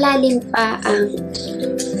malalim pa ang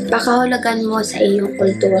pakahulugan mo sa iyong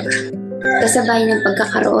kultura. Kasabay ng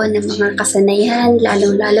pagkakaroon ng mga kasanayan,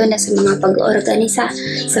 lalong-lalo na sa mga pag-oorganisa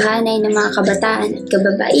sa hanay ng mga kabataan at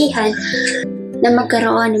kababaihan na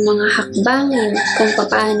magkaroon ng mga hakbangin kung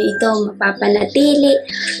paano ito mapapanatili.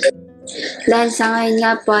 Dahil sa ngayon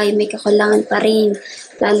nga po ay may kakulangan pa rin,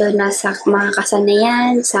 lalo na sa mga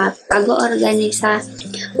kasanayan, sa pag-oorganisa,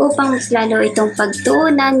 upang mas lalo itong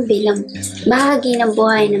pagtuunan bilang bahagi ng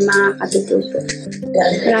buhay ng mga katutubo.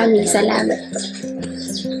 Maraming salamat po.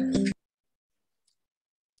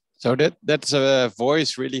 So that's a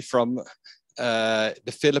voice really from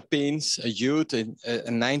the Philippines, a youth, a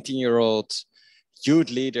 19-year-old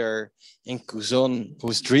youth leader in Quezon,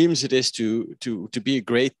 whose dreams it is to be a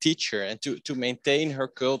great teacher and to maintain her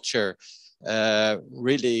culture.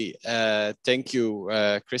 Really, thank you,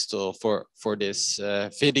 Crystal, for this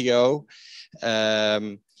video.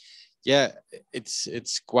 Yeah,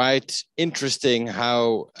 it's quite interesting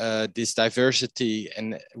how this diversity,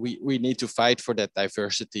 and we need to fight for that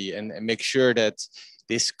diversity and make sure that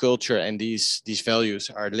this culture and these values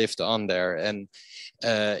are lived on there. And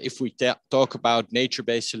if we talk about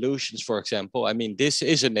nature-based solutions, for example, I mean, this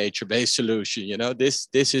is a nature-based solution, you know, this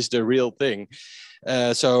is the real thing.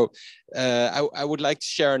 So I would like to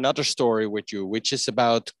share another story with you, which is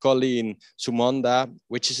about Colleen Sumonda,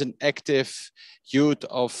 which is an active youth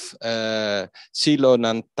of Silo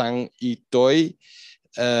Nantang Itoy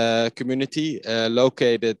community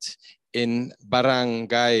located in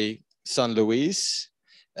Barangay San Luis.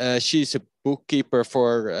 She's a bookkeeper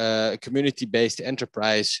for a community-based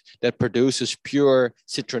enterprise that produces pure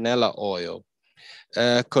citronella oil.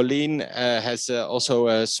 Colleen has also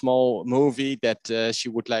a small movie that she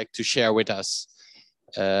would like to share with us.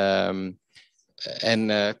 And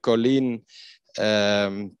Colleen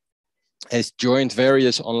has joined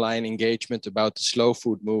various online engagement about the slow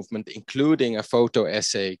food movement, including a photo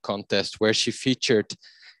essay contest where she featured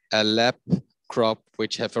a lab crop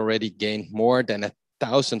which have already gained more than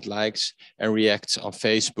 1,000 likes and reacts on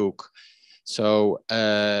Facebook. So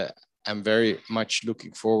I'm very much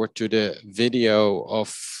looking forward to the video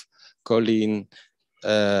of Colleen.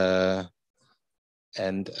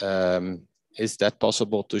 Is that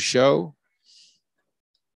possible to show?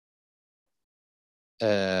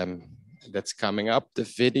 That's coming up, the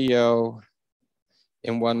video,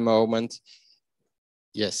 in one moment.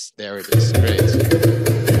 Yes, there it is, great.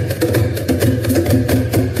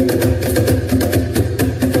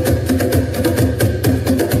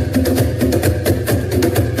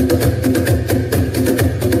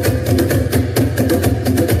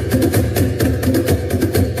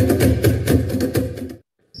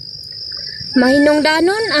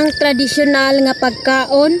 Mahinungdanon ang tradisyonal nga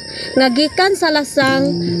pagkaon nga gikan sa lasang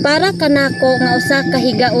para kanako nga usa ka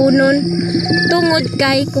higaunon tungod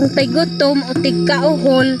kay kung tay gutom o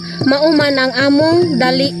tigkauhol mauman ang among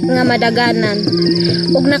dali nga madaganan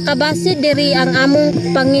ug nakabase diri ang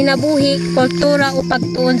among panginabuhi, kultura o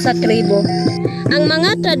pagtuon sa tribo. Ang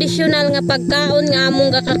mga tradisyonal nga pagkaon nga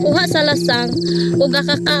among gakakuha sa lasang o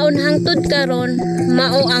gakakaon hangtod karon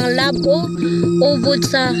mao ang labo, ubod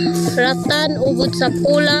sa ratan, ubod sa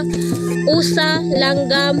pula, usa,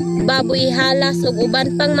 langgam, baboy halas ug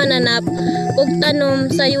uban pang mananap ug tanom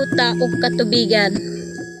sa yuta ug katubigan.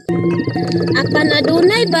 Apan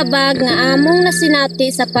adunay babag nga among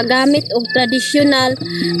nasinati sa paggamit og tradisyonal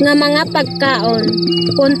nga mga pagkaon.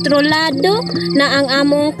 Kontrolado na ang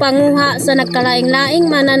among panguha sa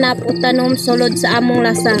nagkalaing-laing mananap o tanom sulod sa among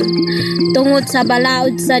lasang. Tungod sa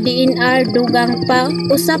balaod sa DNR dugang pa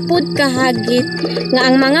usapod kahagit nga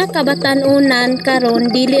ang mga kabatanunan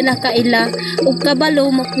karon dili na kaila ug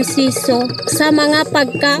kabalo makwisiso sa mga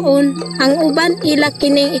pagkaon. Ang uban ila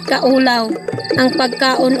kining ikaulaw ang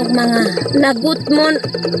pagkaon og mga lagutmon,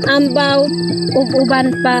 ambaw ug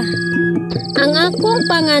uban pa. Ang akong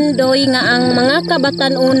pangandoy nga ang mga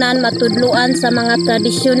kabatanunan matudluan sa mga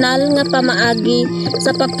tradisyonal nga pamaagi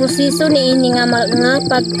sa pagproseso niini nga mga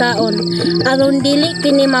pagkaon aron dili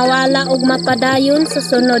kini mawala ug mapadayon sa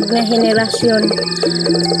sunod nga henerasyon.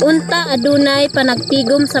 Unta adunay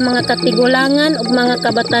panagtigom sa mga katigulangan ug mga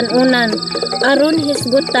kabatanunan aron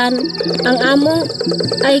hisgutan ang among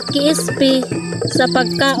IKSP sa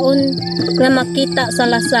pagkaon nga makita sa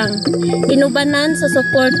lasang. Inubanan sa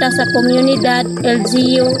suporta sa komunidad,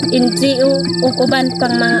 LGU, NGO ug uban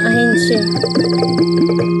pang mga ahensya.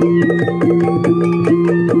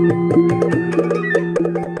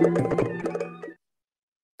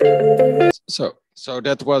 So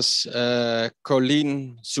that was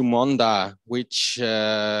Colleen Sumonda, which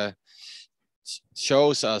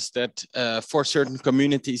shows us that for certain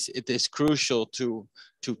communities it is crucial to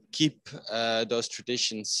keep those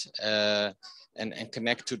traditions and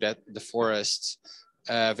connect to the forests.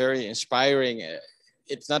 Very inspiring.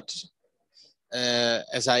 It's not,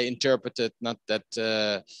 as I interpreted, not that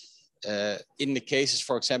in the cases,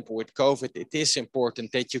 for example, with COVID, it is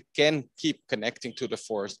important that you can keep connecting to the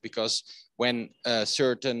forest, because when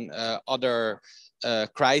certain other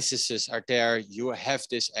crises are there, you have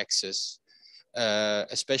this access.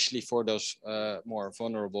 Especially for those more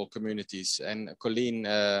vulnerable communities. And Colleen,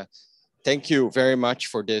 thank you very much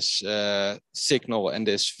for this signal and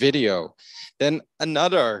this video. Then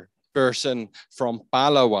another person from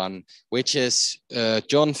Palawan, which is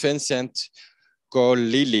John Vincent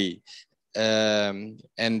Golili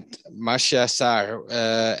and Masha Sar,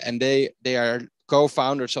 and they are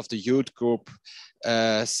co-founders of the youth group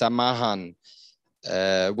Samahan.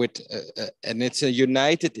 And it's a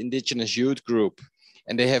united indigenous youth group,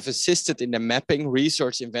 and they have assisted in the mapping,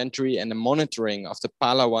 resource inventory, and the monitoring of the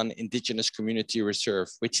Palawan Indigenous Community Reserve,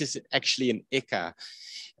 which is actually an ICA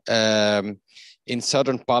in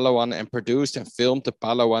southern Palawan, and produced and filmed the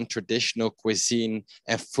Palawan traditional cuisine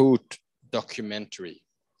and food documentary.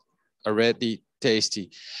 Already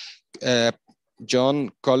tasty.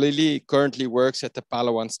 John Colili currently works at the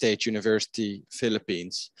Palawan State University,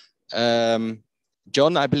 Philippines.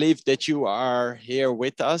 John, I believe that you are here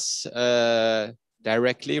with us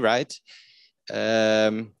directly, right?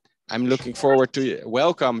 I'm looking forward to you.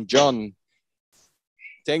 Welcome, John.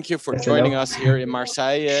 Thank you for joining us here in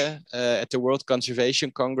Marseille at the World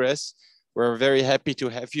Conservation Congress. We're very happy to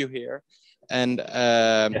have you here. And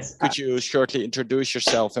yes, could you shortly introduce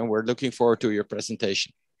yourself? And we're looking forward to your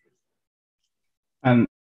presentation.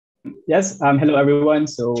 Yes, hello everyone.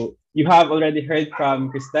 So you have already heard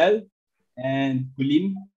from Christelle and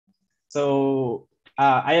Colleen. So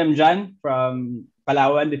I am John from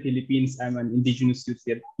Palawan, the Philippines. I'm an indigenous youth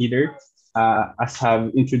leader, as have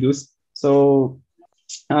introduced. So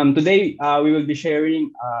today we will be sharing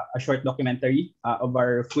a short documentary of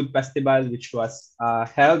our food festival, which was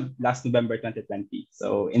held last November 2020.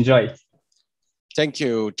 So enjoy. Thank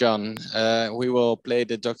you, John. We will play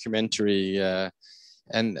the documentary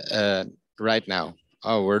and right now.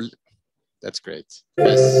 Oh, that's great.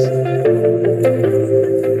 Yes.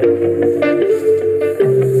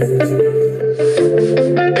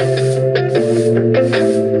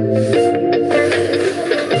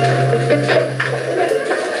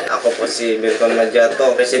 Si Milton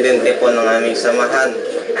Madyato, presidente po ng aming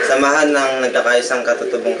samahan ng nagkakaisang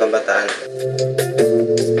katutubong kabataan.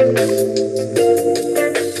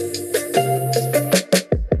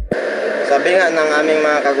 Sabi nga ng aming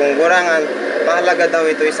mga kagunggurangan, mahalaga daw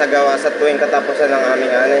ito isagawa sa tuwing katapusan ng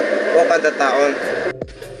aming ani o kada taon.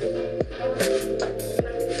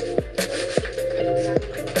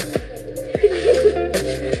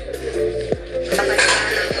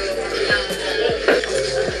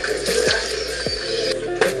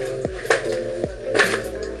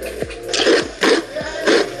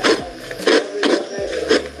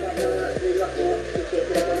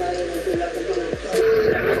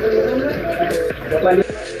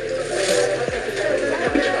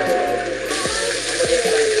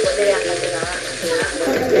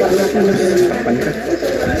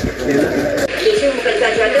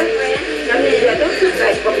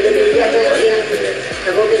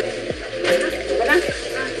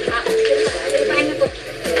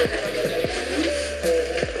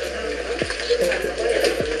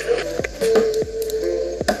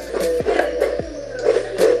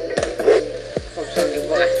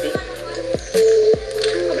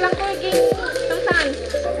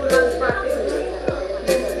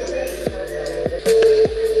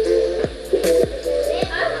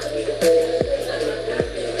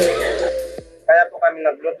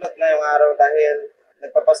 Naglutlot na yung araw dahil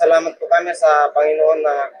nagpapasalamat po kami sa Panginoon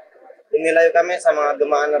na inilayo kami sa mga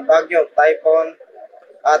dumaan na bagyo, typhoon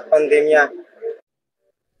at pandemya.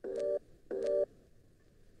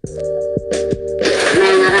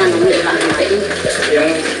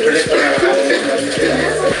 Yung ulit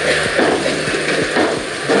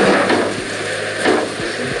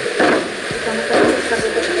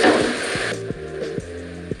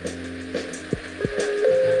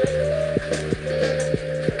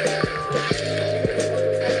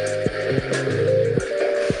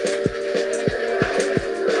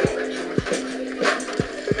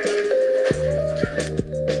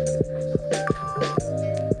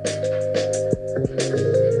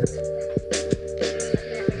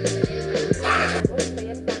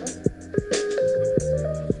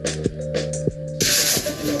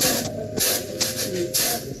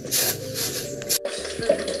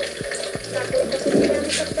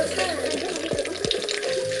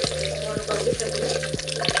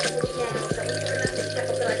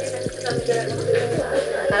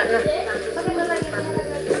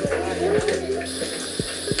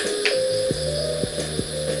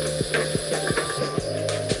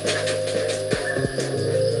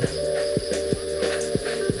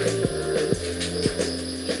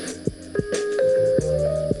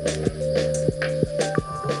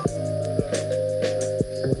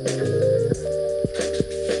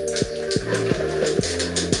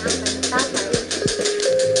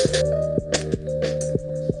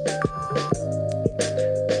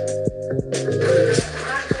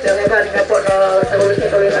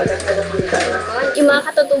Yung mga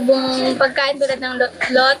katutubong pagkain tulad ng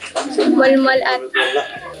lot, malmal at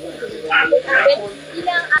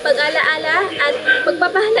bilang pag-alaala at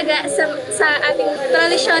pagpapahalaga sa ating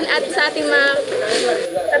tradisyon at sa ating mga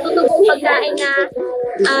katutubong pagkain na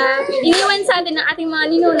iniwan sa atin ng ating mga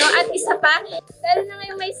ninuno. At isa pa, lalo na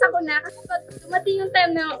ngayong may sakuna, kasi pag dumating yung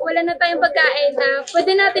time na wala na tayong pagkain,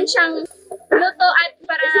 pwede natin siyang luto at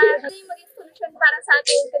para maging solusyon para sa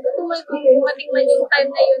atin. Kasi dumating man yung time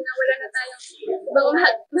na yun na wala na tayong ibang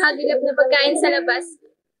mahagilap na pagkain sa labas.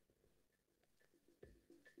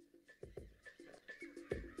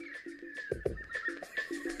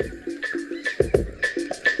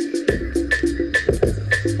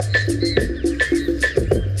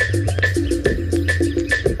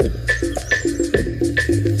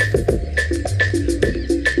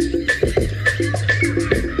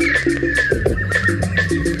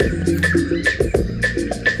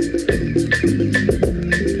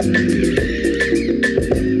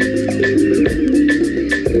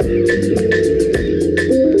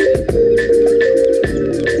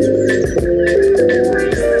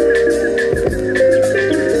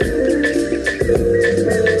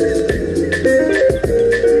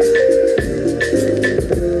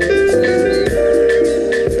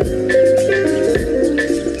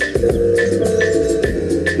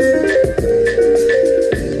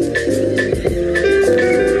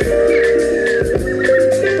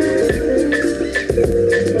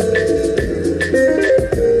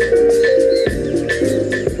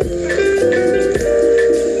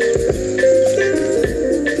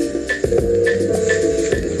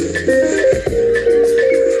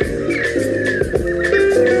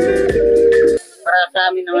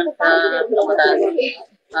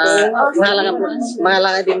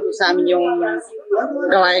 mahalaga din po sa amin yung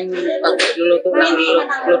gawain pagluluto ng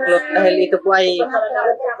lutlot dahil ito po ay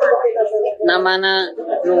namana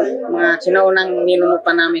yung mga sinaunang ninuno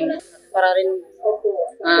pa namin para rin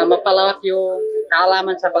mapalawak yung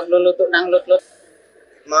kaalaman sa pagluluto ng lutlot.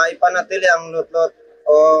 Maipanatili ang lutlot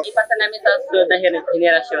o ipasa namin sa susunod na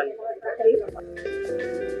henerasyon.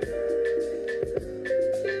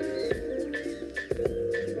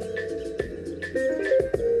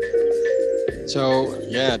 So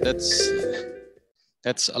yeah, that's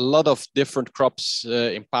a lot of different crops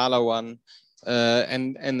in Palawan,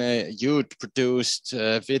 and a youth produced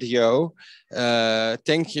video.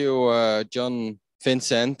 Thank you, John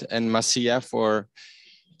Vincent and Masia, for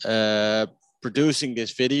producing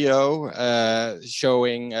this video,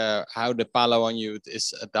 showing how the Palawan youth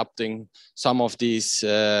is adopting some of these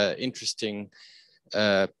interesting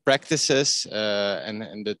practices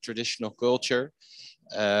and the traditional culture.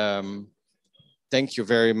 Thank you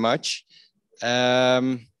very much.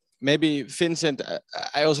 Maybe Vincent,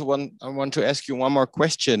 I also want to ask you one more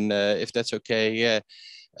question, if that's okay.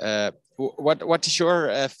 What is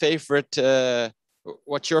your favorite?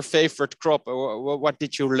 What's your favorite crop? What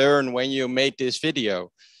did you learn when you made this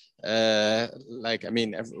video? Like, I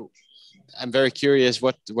mean, I'm very curious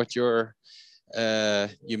what your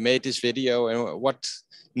you made this video, and what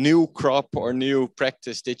new crop or new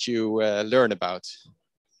practice did you learn about?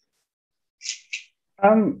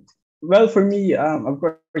 Well, for me, of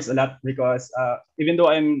course, a lot, because even though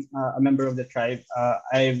I'm a member of the tribe,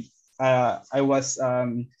 I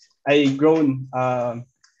grown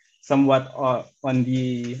somewhat on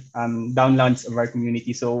the downlands of our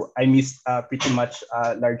community, so I missed pretty much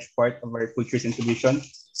a large part of our cultures and tradition.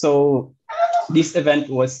 So this event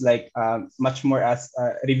was like much more as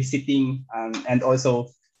revisiting, and also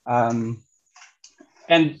and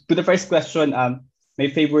to the first question, my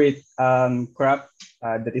favorite crop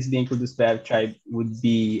that is being produced by our tribe would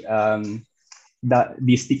be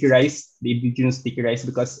the sticky rice, the indigenous sticky rice,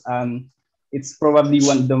 because it's probably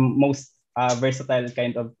one of the most versatile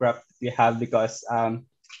kind of crop we have, because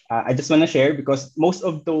I just want to share, because most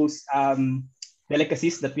of those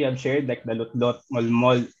delicacies that we have shared, like the lutlot,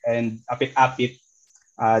 molmol, and apit-apit,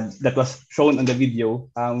 that was shown on the video,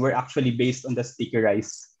 were actually based on the sticky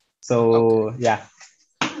rice. So okay. Yeah.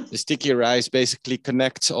 The sticky rice basically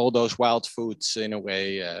connects all those wild foods in a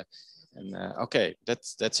way. Okay,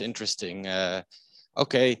 that's interesting.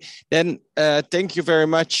 Okay, then thank you very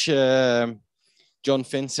much, John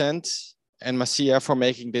Vincent and Masia, for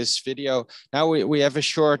making this video. Now we have a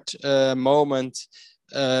short moment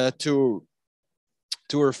to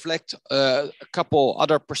reflect a couple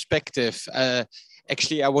other perspectives.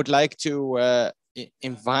 Actually, I would like to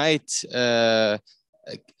invite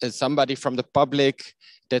somebody from the public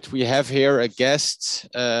that we have here, a guest,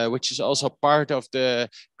 which is also part of the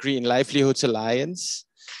Green Livelihoods Alliance.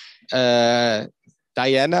 Diana,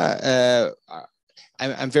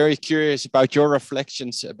 I'm very curious about your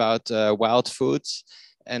reflections about wild foods,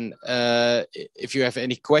 and if you have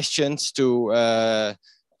any questions to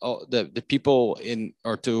the people in,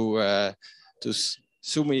 or to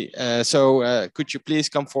Sumi. So could you please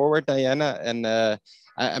come forward, Diana? And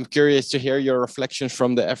I'm curious to hear your reflections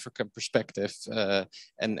from the African perspective,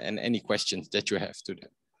 and any questions that you have to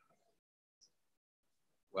them.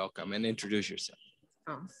 Welcome, and introduce yourself.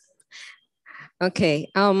 Oh. Okay.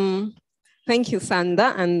 Thank you,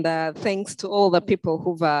 Sanda, and thanks to all the people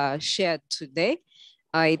who've shared today.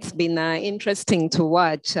 It's been interesting to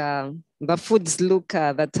watch. The foods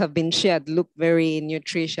that have been shared look very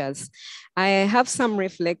nutritious. I have some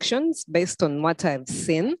reflections based on what I've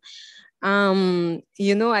seen.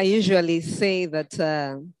 You know, I usually say that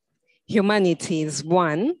humanity is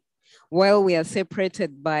one, while we are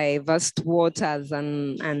separated by vast waters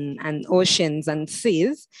and oceans and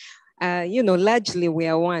seas. You know, largely we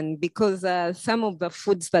are one, because some of the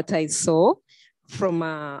foods that I saw from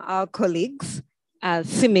our colleagues are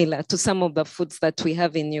similar to some of the foods that we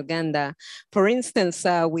have in Uganda. For instance,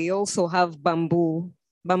 we also have bamboo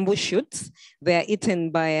shoots. They are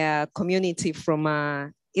eaten by a community from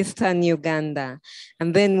Eastern Uganda.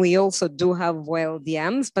 And then we also do have wild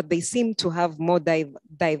yams, but they seem to have more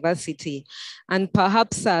diversity. And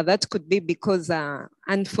perhaps that could be because,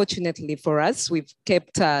 unfortunately for us, we've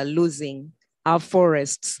kept losing our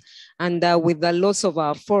forests. And with the loss of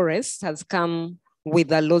our forests has come with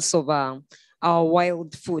the loss of our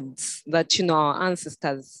wild foods that, you know, our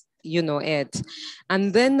ancestors it.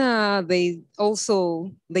 And then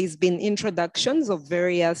there's been introductions of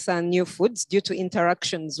various new foods due to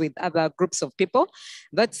interactions with other groups of people.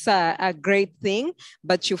 That's a great thing,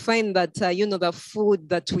 but you find that, the food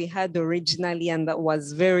that we had originally and that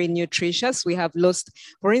was very nutritious, we have lost.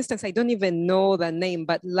 For instance, I don't even know the name,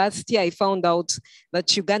 but last year I found out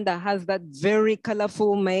that Uganda has that very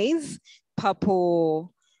colorful maize,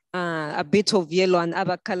 purple, a bit of yellow and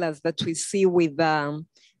other colors that we see with,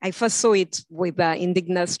 I first saw it with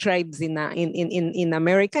indigenous tribes in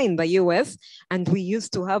America, in the US, and we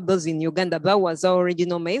used to have those in Uganda. That was our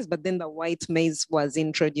original maize, but then the white maize was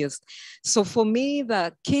introduced. So for me,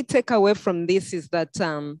 the key takeaway from this is that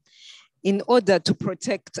in order to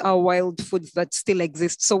protect our wild foods that still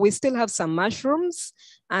exist, so we still have some mushrooms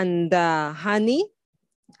and honey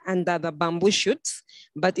and the bamboo shoots,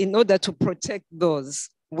 but in order to protect those,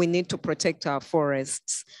 we need to protect our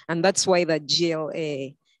forests. And that's why the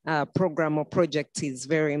GLA program or project is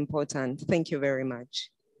very important. Thank you very much.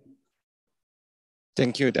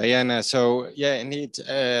 Thank you, Diana. So yeah, indeed,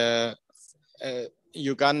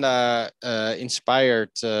 Uganda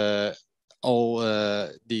inspired all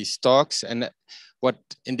these talks, and what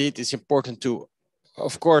indeed is important to,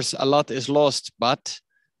 of course, a lot is lost, but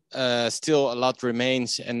still a lot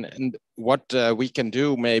remains, and what we can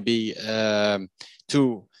do maybe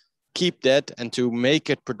to keep that and to make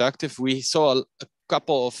it productive. We saw a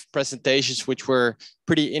couple of presentations which were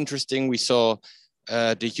pretty interesting. We saw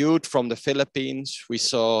the youth from the Philippines. We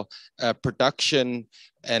saw production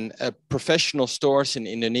and professional stores in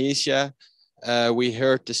Indonesia. We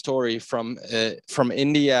heard the story from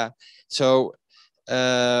India. So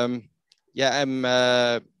yeah,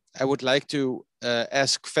 I would like to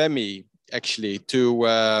ask Femi actually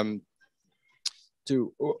to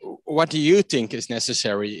what do you think is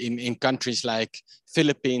necessary in countries like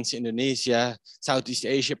Philippines, Indonesia, Southeast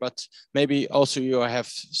Asia, but maybe also you have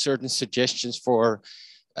certain suggestions for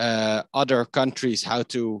other countries, how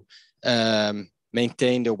to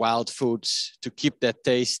maintain the wild foods, to keep that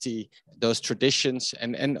tasty, those traditions,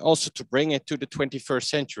 and also to bring it to the 21st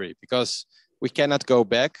century, because we cannot go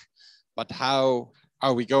back, but how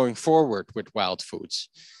are we going forward with wild foods?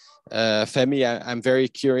 Femi, I'm very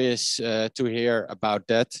curious to hear about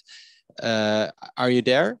that. Are you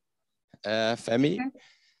there, Femi?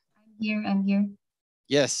 I'm here.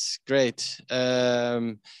 Yes, great.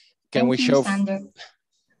 Can Thank we you, show? Sander.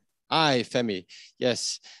 Hi, Femi.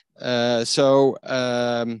 Yes.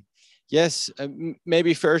 Yes,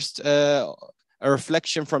 maybe first a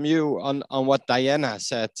reflection from you on what Diana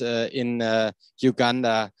said in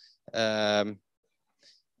Uganda.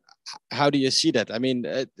 How do you see that? I mean,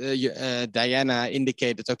 Diana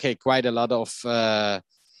indicated, okay, quite a lot of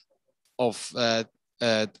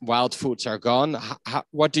wild foods are gone.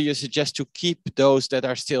 What do you suggest to keep those that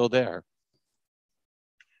are still there?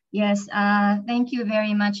 Yes, thank you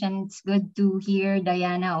very much. And it's good to hear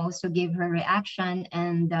Diana also give her reaction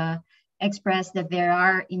and express that there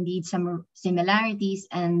are indeed some similarities,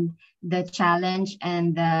 and the challenge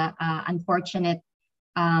and the unfortunate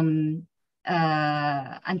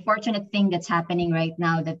thing that's happening right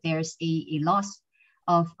now, that there's a loss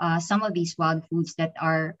of some of these wild foods that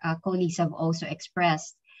our colleagues have also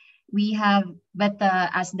expressed. We have, but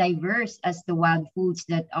as diverse as the wild foods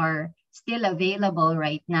that are still available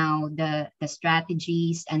right now, the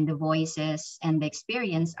strategies and the voices and the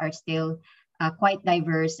experience are still quite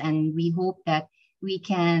diverse, and we hope that we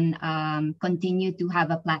can continue to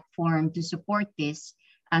have a platform to support this,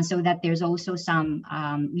 so that there's also some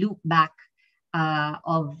loop back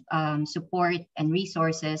of support and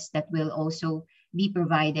resources that will also be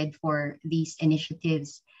provided for these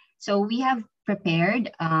initiatives. So we have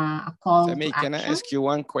prepared a call to action. Can I ask you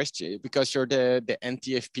one question? Because you're the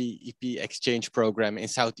NTFP EP exchange program in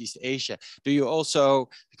Southeast Asia. Do you also,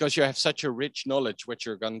 because you have such a rich knowledge, what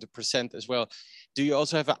you're going to present as well, do you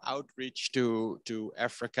also have an outreach to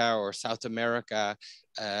Africa or South America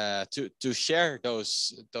to share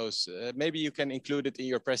those? Maybe you can include it in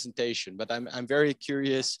your presentation. But I'm very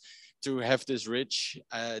curious to have these rich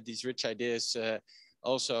ideas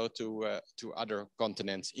also to other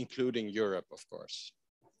continents, including Europe, of course.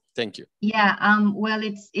 Thank you. Yeah. Well,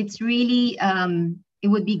 it's really it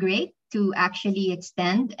would be great to actually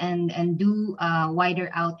extend and do wider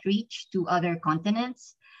outreach to other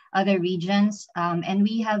continents, other regions. And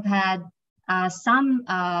we have had some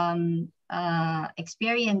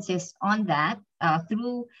experiences on that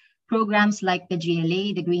through programs like the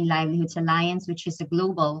GLA, the Green Livelihoods Alliance, which is a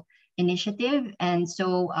global initiative. And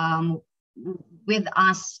so with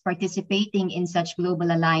us participating in such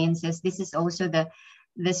global alliances, this is also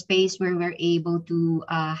the space where we're able to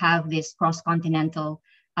have this cross-continental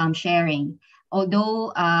sharing.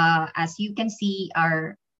 Although, as you can see,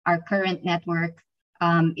 our current network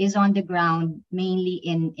is on the ground mainly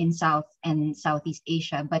in South and Southeast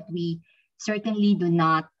Asia, but we certainly do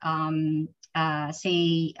not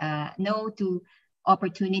say no to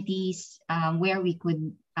opportunities where we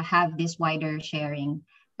could have this wider sharing.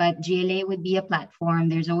 But GLA would be a platform.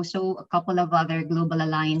 There's also a couple of other global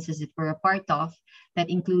alliances that we're a part of that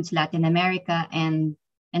includes Latin America and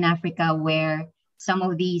Africa, where some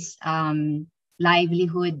of these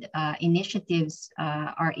livelihood initiatives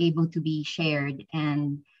are able to be shared,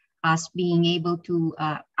 and us being able to,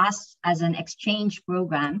 us as an exchange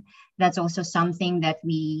program, that's also something that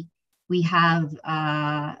we have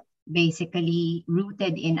basically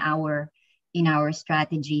rooted in our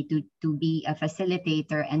strategy to be a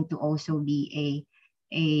facilitator and to also be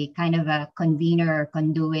a kind of a convener or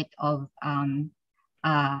conduit of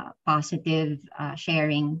positive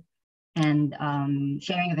sharing and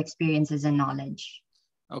sharing of experiences and knowledge.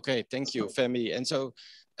 Okay, thank you, Femi. And so,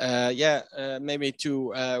 maybe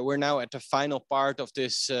we're now at the final part of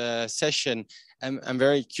this session. I'm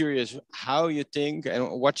very curious how you think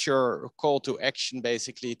and what's your call to action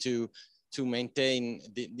basically to maintain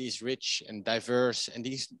these rich and diverse and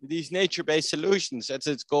these nature-based solutions, as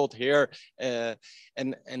it's called here, and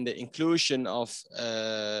the inclusion of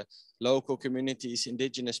local communities,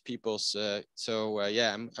 indigenous peoples.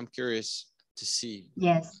 I'm curious to see.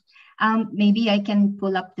 Yes, maybe I can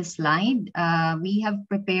pull up the slide. We have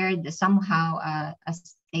prepared somehow a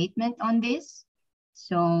statement on this.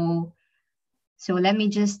 So let me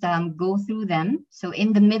just go through them. So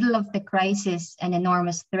in the middle of the crisis, an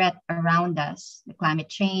enormous threat around us, the climate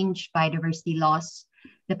change, biodiversity loss,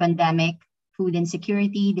 the pandemic, food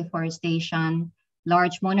insecurity, deforestation,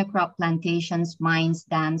 large monocrop plantations, mines,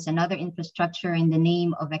 dams, and other infrastructure in the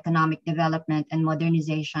name of economic development and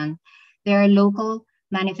modernization, there are local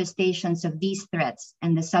manifestations of these threats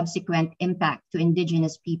and the subsequent impact to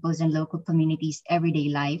indigenous peoples and local communities' everyday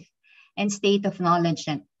life and state of knowledge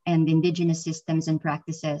and indigenous systems and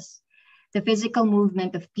practices. The physical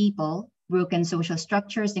movement of people, broken social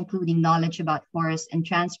structures, including knowledge about forests and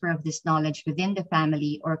transfer of this knowledge within the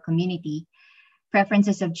family or community,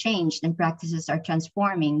 preferences have changed and practices are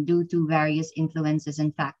transforming due to various influences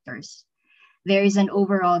and factors. There is an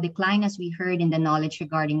overall decline, as we heard, in the knowledge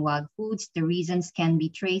regarding wild foods. The reasons can be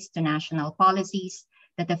traced to national policies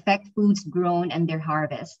that affect foods grown and their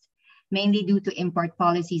harvest, mainly due to import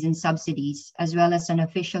policies and subsidies, as well as an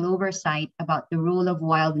official oversight about the role of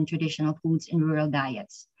wild and traditional foods in rural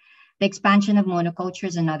diets. The expansion of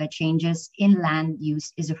monocultures and other changes in land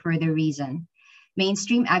use is a further reason.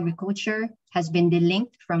 Mainstream agriculture has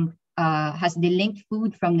delinked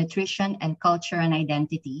food from nutrition and culture and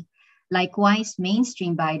identity. Likewise,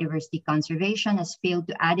 mainstream biodiversity conservation has failed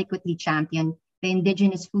to adequately champion the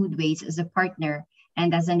indigenous foodways as a partner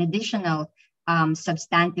and as an additional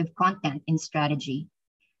substantive content in strategy.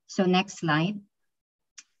 So next slide.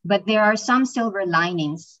 But there are some silver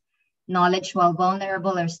linings. Knowledge, while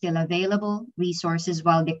vulnerable, are still available. Resources,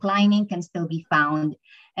 while declining, can still be found.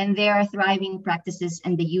 And there are thriving practices,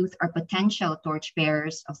 and the youth are potential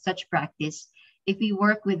torchbearers of such practice. If we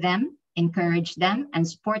work with them, encourage them, and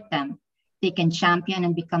support them, they can champion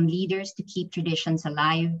and become leaders to keep traditions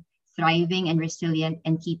alive, thriving and resilient,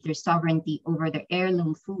 and keep their sovereignty over their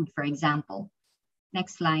heirloom food, for example.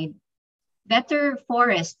 Next slide. Better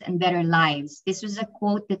forest and better lives. This was a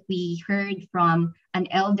quote that we heard from an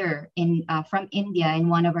elder from India in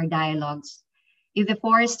one of our dialogues. If the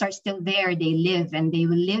forests are still there, they live and they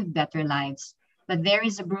will live better lives. But there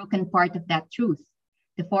is a broken part of that truth.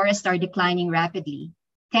 The forests are declining rapidly.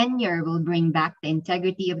 Tenure will bring back the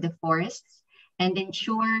integrity of the forests and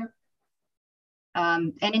ensure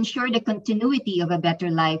the continuity of a better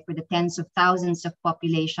life for the tens of thousands of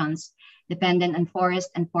populations dependent on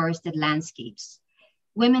forest and forested landscapes.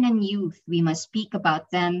 Women and youth, we must speak about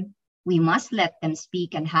them. We must let them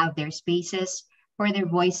speak and have their spaces for their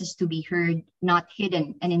voices to be heard, not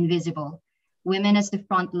hidden and invisible. Women as the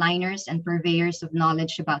frontliners and purveyors of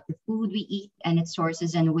knowledge about the food we eat and its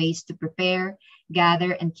sources and ways to prepare,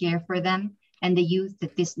 gather, and care for them, and the youth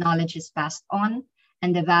that this knowledge is passed on,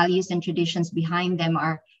 and the values and traditions behind them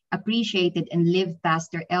are appreciated and lived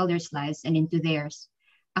past their elders' lives and into theirs.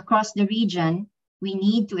 Across the region, we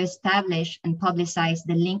need to establish and publicize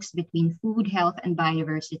the links between food, health, and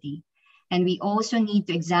biodiversity. And we also need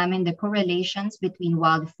to examine the correlations between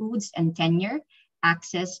wild foods and tenure,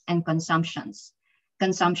 access, and consumption.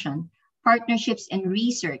 Partnerships and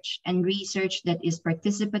research that is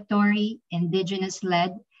participatory,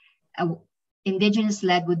 indigenous-led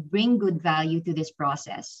would bring good value to this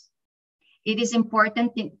process. It is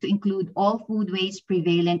important to include all foodways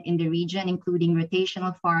prevalent in the region, including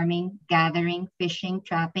rotational farming, gathering, fishing,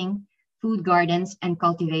 trapping, food gardens, and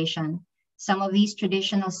cultivation. Some of these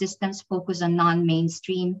traditional systems focus on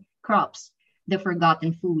non-mainstream crops, the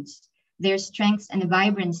forgotten foods. Their strengths and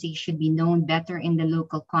vibrancy should be known better in the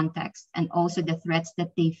local context, and also the threats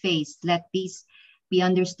that they face. Let these be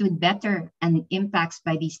understood better, and impacts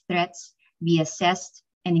by these threats be assessed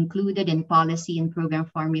and included in policy and program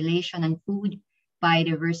formulation on food,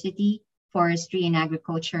 biodiversity, forestry, and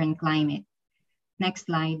agriculture and climate. Next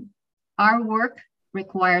slide. Our work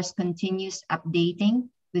requires continuous updating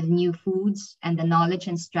with new foods and the knowledge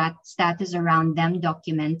and status around them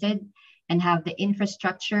documented, and have the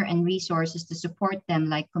infrastructure and resources to support them,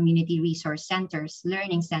 like community resource centers,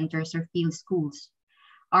 learning centers, or field schools.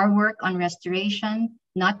 Our work on restoration,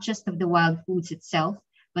 not just of the wild foods itself,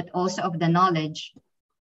 but also of the knowledge.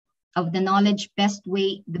 The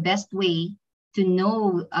best way to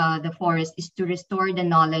know the forest is to restore the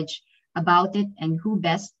knowledge about it, and who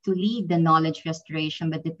best to lead the knowledge restoration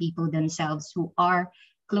but the people themselves, who are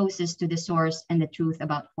closest to the source and the truth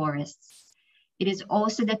about forests. It is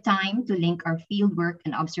also the time to link our fieldwork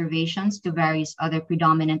and observations to various other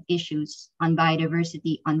predominant issues on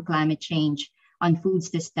biodiversity, on climate change, on food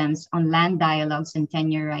systems, on land dialogues and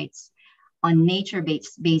tenure rights, on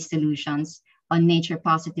nature-based solutions, on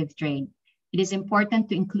nature-positive trade. It is important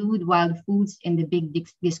to include wild foods in the big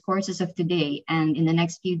discourses of today, and in the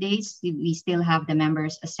next few days, we still have the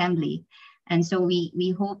members' assembly. And so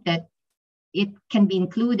we hope that it can be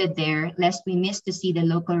included there, lest we miss to see the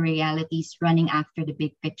local realities running after the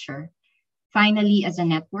big picture. Finally, as a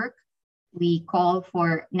network, we call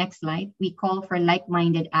for, next slide, we call for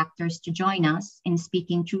like-minded actors to join us in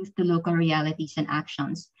speaking truth to local realities and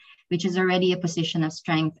actions, which is already a position of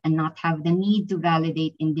strength, and not have the need to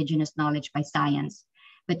validate indigenous knowledge by science,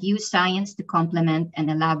 but use science to complement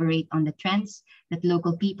and elaborate on the trends that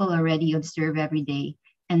local people already observe every day,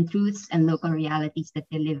 and truths and local realities that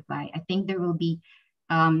they live by. I think there will be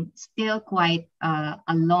still quite a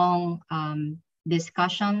long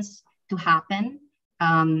discussions to happen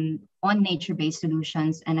on nature-based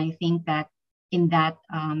solutions, and I think that in that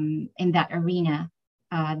arena,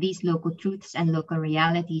 these local truths and local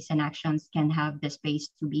realities and actions can have the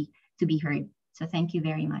space to be heard. So thank you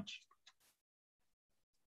very much.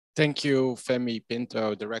 Thank you, Femi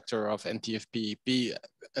Pinto, Director of NTFPEP.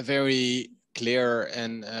 A very clear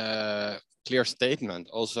and clear statement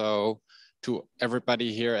also to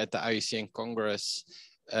everybody here at the IUCN Congress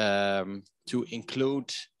to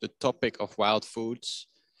include the topic of wild foods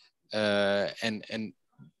and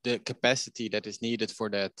the capacity that is needed for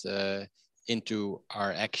that into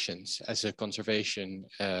our actions as a conservation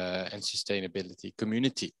and sustainability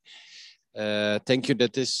community. Thank you.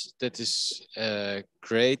 That is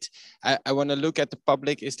great. I want to look at the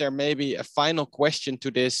public. Is there maybe a final question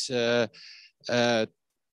to this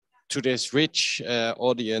rich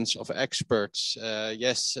audience of experts?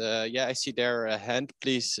 Yes, yeah, I see there a hand.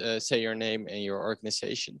 Please say your name and your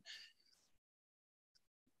organization.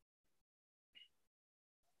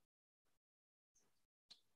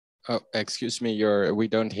 Oh, excuse me, we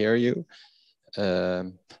don't hear you.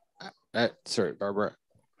 Sorry, Barbara.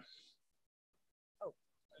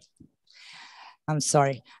 I'm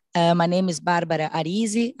sorry. My name is Barbara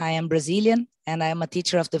Arisi. I am Brazilian, and I am a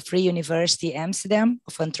teacher of the Free University Amsterdam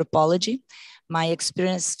of anthropology. My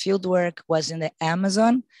experience fieldwork was in the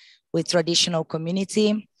Amazon with traditional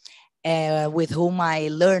community, with whom I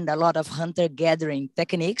learned a lot of hunter-gathering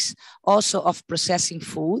techniques, also of processing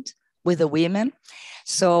food with the women.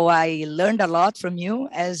 So I learned a lot from you.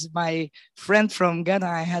 As my friend from Ghana,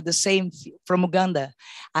 I had the same, from Uganda,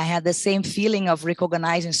 I had the same feeling of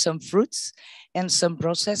recognizing some fruits and some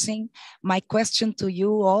processing. My question to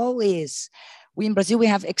you all is, we in Brazil, we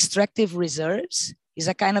have extractive reserves. It's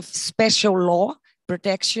a kind of special law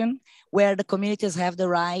protection where the communities have the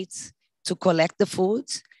right to collect the food,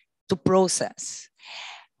 to process.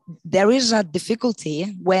 There is a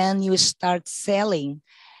difficulty when you start selling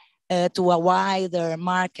to a wider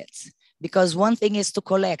market, because one thing is to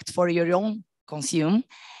collect for your own consume,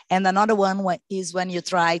 and another one is when you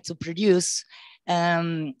try to produce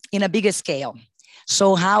in a bigger scale.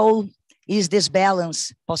 So how is this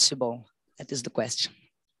balance possible? That is the question.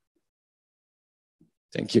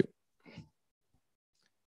 Thank you.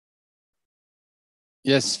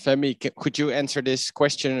 Yes, Femi, could you answer this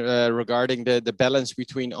question regarding the balance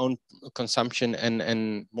between own consumption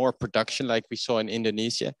and more production like we saw in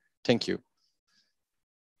Indonesia? Thank you.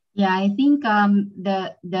 Yeah, I think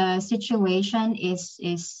the situation is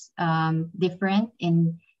different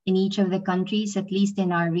in each of the countries. At least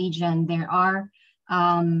in our region, there are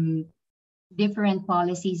different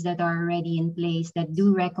policies that are already in place that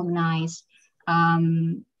do recognize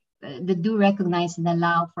and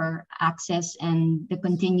allow for access and the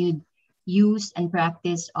continued use and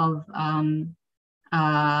practice of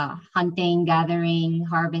hunting, gathering,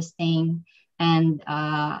 harvesting, and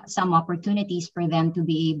some opportunities for them to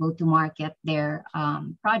be able to market their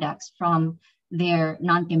products from their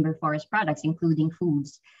non-timber forest products, including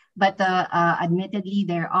foods. But admittedly,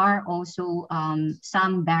 there are also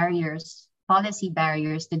some barriers, policy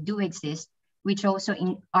barriers that do exist, which also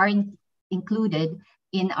are included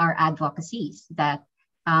in our advocacies, that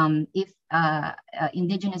if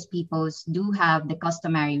indigenous peoples do have the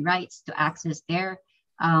customary rights to access their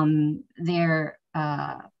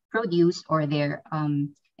produce or their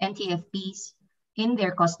NTFPs in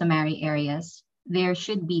their customary areas, there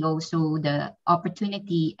should be also the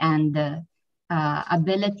opportunity and the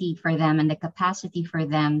ability for them and the capacity for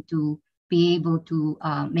them to be able to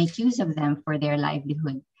make use of them for their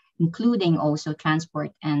livelihood, including also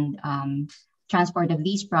transport and transport of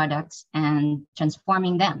these products and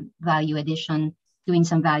transforming them, value addition, doing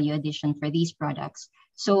some value addition for these products.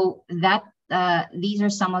 So that these are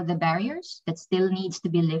some of the barriers that still needs to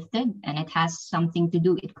be lifted, and it has something to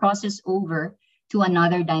do, it crosses over to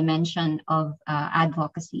another dimension of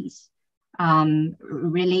advocacies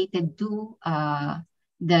related to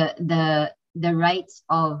the rights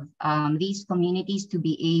of these communities to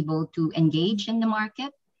be able to engage in the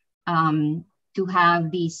market, to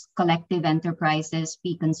have these collective enterprises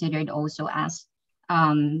be considered also as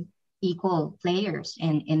equal players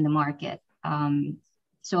in the market.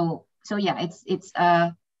 So yeah,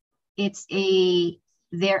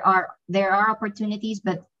 there are opportunities,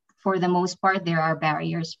 but for the most part, there are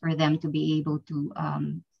barriers for them to be able to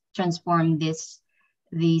transform these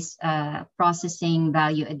processing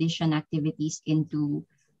value addition activities into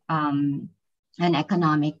an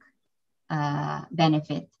economic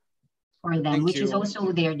benefit for them, which is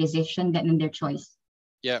also their decision and their choice.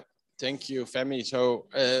 Yeah, thank you, Femi. So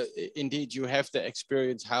indeed, you have the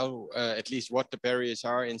experience how, at least what the barriers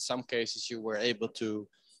are. In some cases, you were able to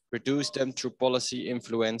reduce them through policy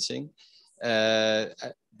influencing.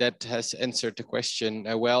 That has answered the question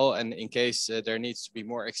well. And in case there needs to be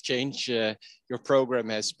more exchange, your program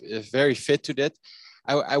has very fit to that.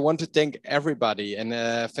 I want to thank everybody, and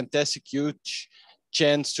a fantastic, huge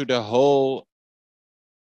chance to the whole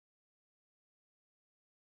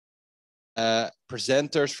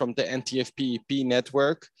presenters from the NTFP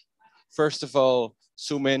network. First of all,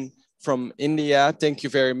 Sumin from India, thank you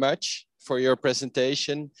very much for your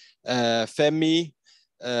presentation. Femi,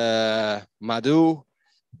 Madhu,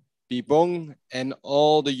 Bibong, and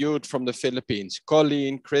all the youth from the Philippines,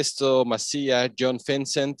 Colleen, Crystal, Masia, John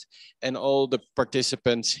Vincent, and all the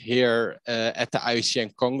participants here at the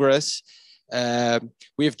IUCN Congress.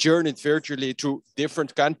 We've journeyed virtually through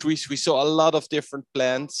different countries. We saw a lot of different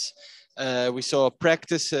plants. We saw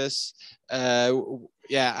practices.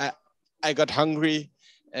 Yeah, I got hungry,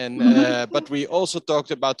 and but we also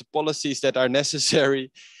talked about the policies that are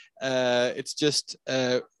necessary. It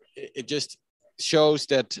just shows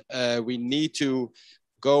that we need to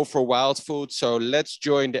go for wild food. So let's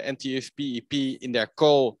join the NTFP in their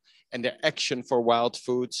call and their action for wild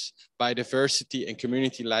foods, biodiversity, and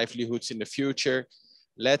community livelihoods in the future.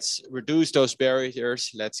 Let's reduce those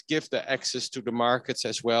barriers. Let's give the access to the markets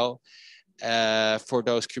as well for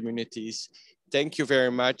those communities. Thank you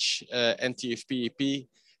very much, NTFP.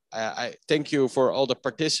 I thank you for all the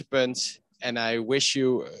participants, and I wish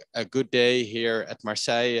you a good day here at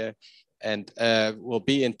Marseille. And we'll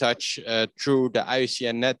be in touch through the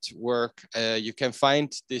IUCN network. You can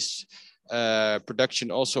find this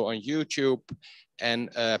production also on YouTube.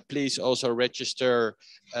 And please also register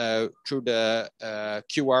through the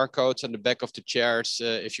QR codes on the back of the chairs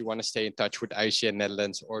if you want to stay in touch with IUCN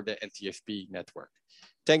Netherlands or the NTFP network.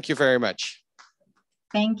 Thank you very much.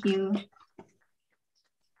 Thank you.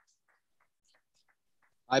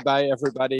 Bye-bye, everybody.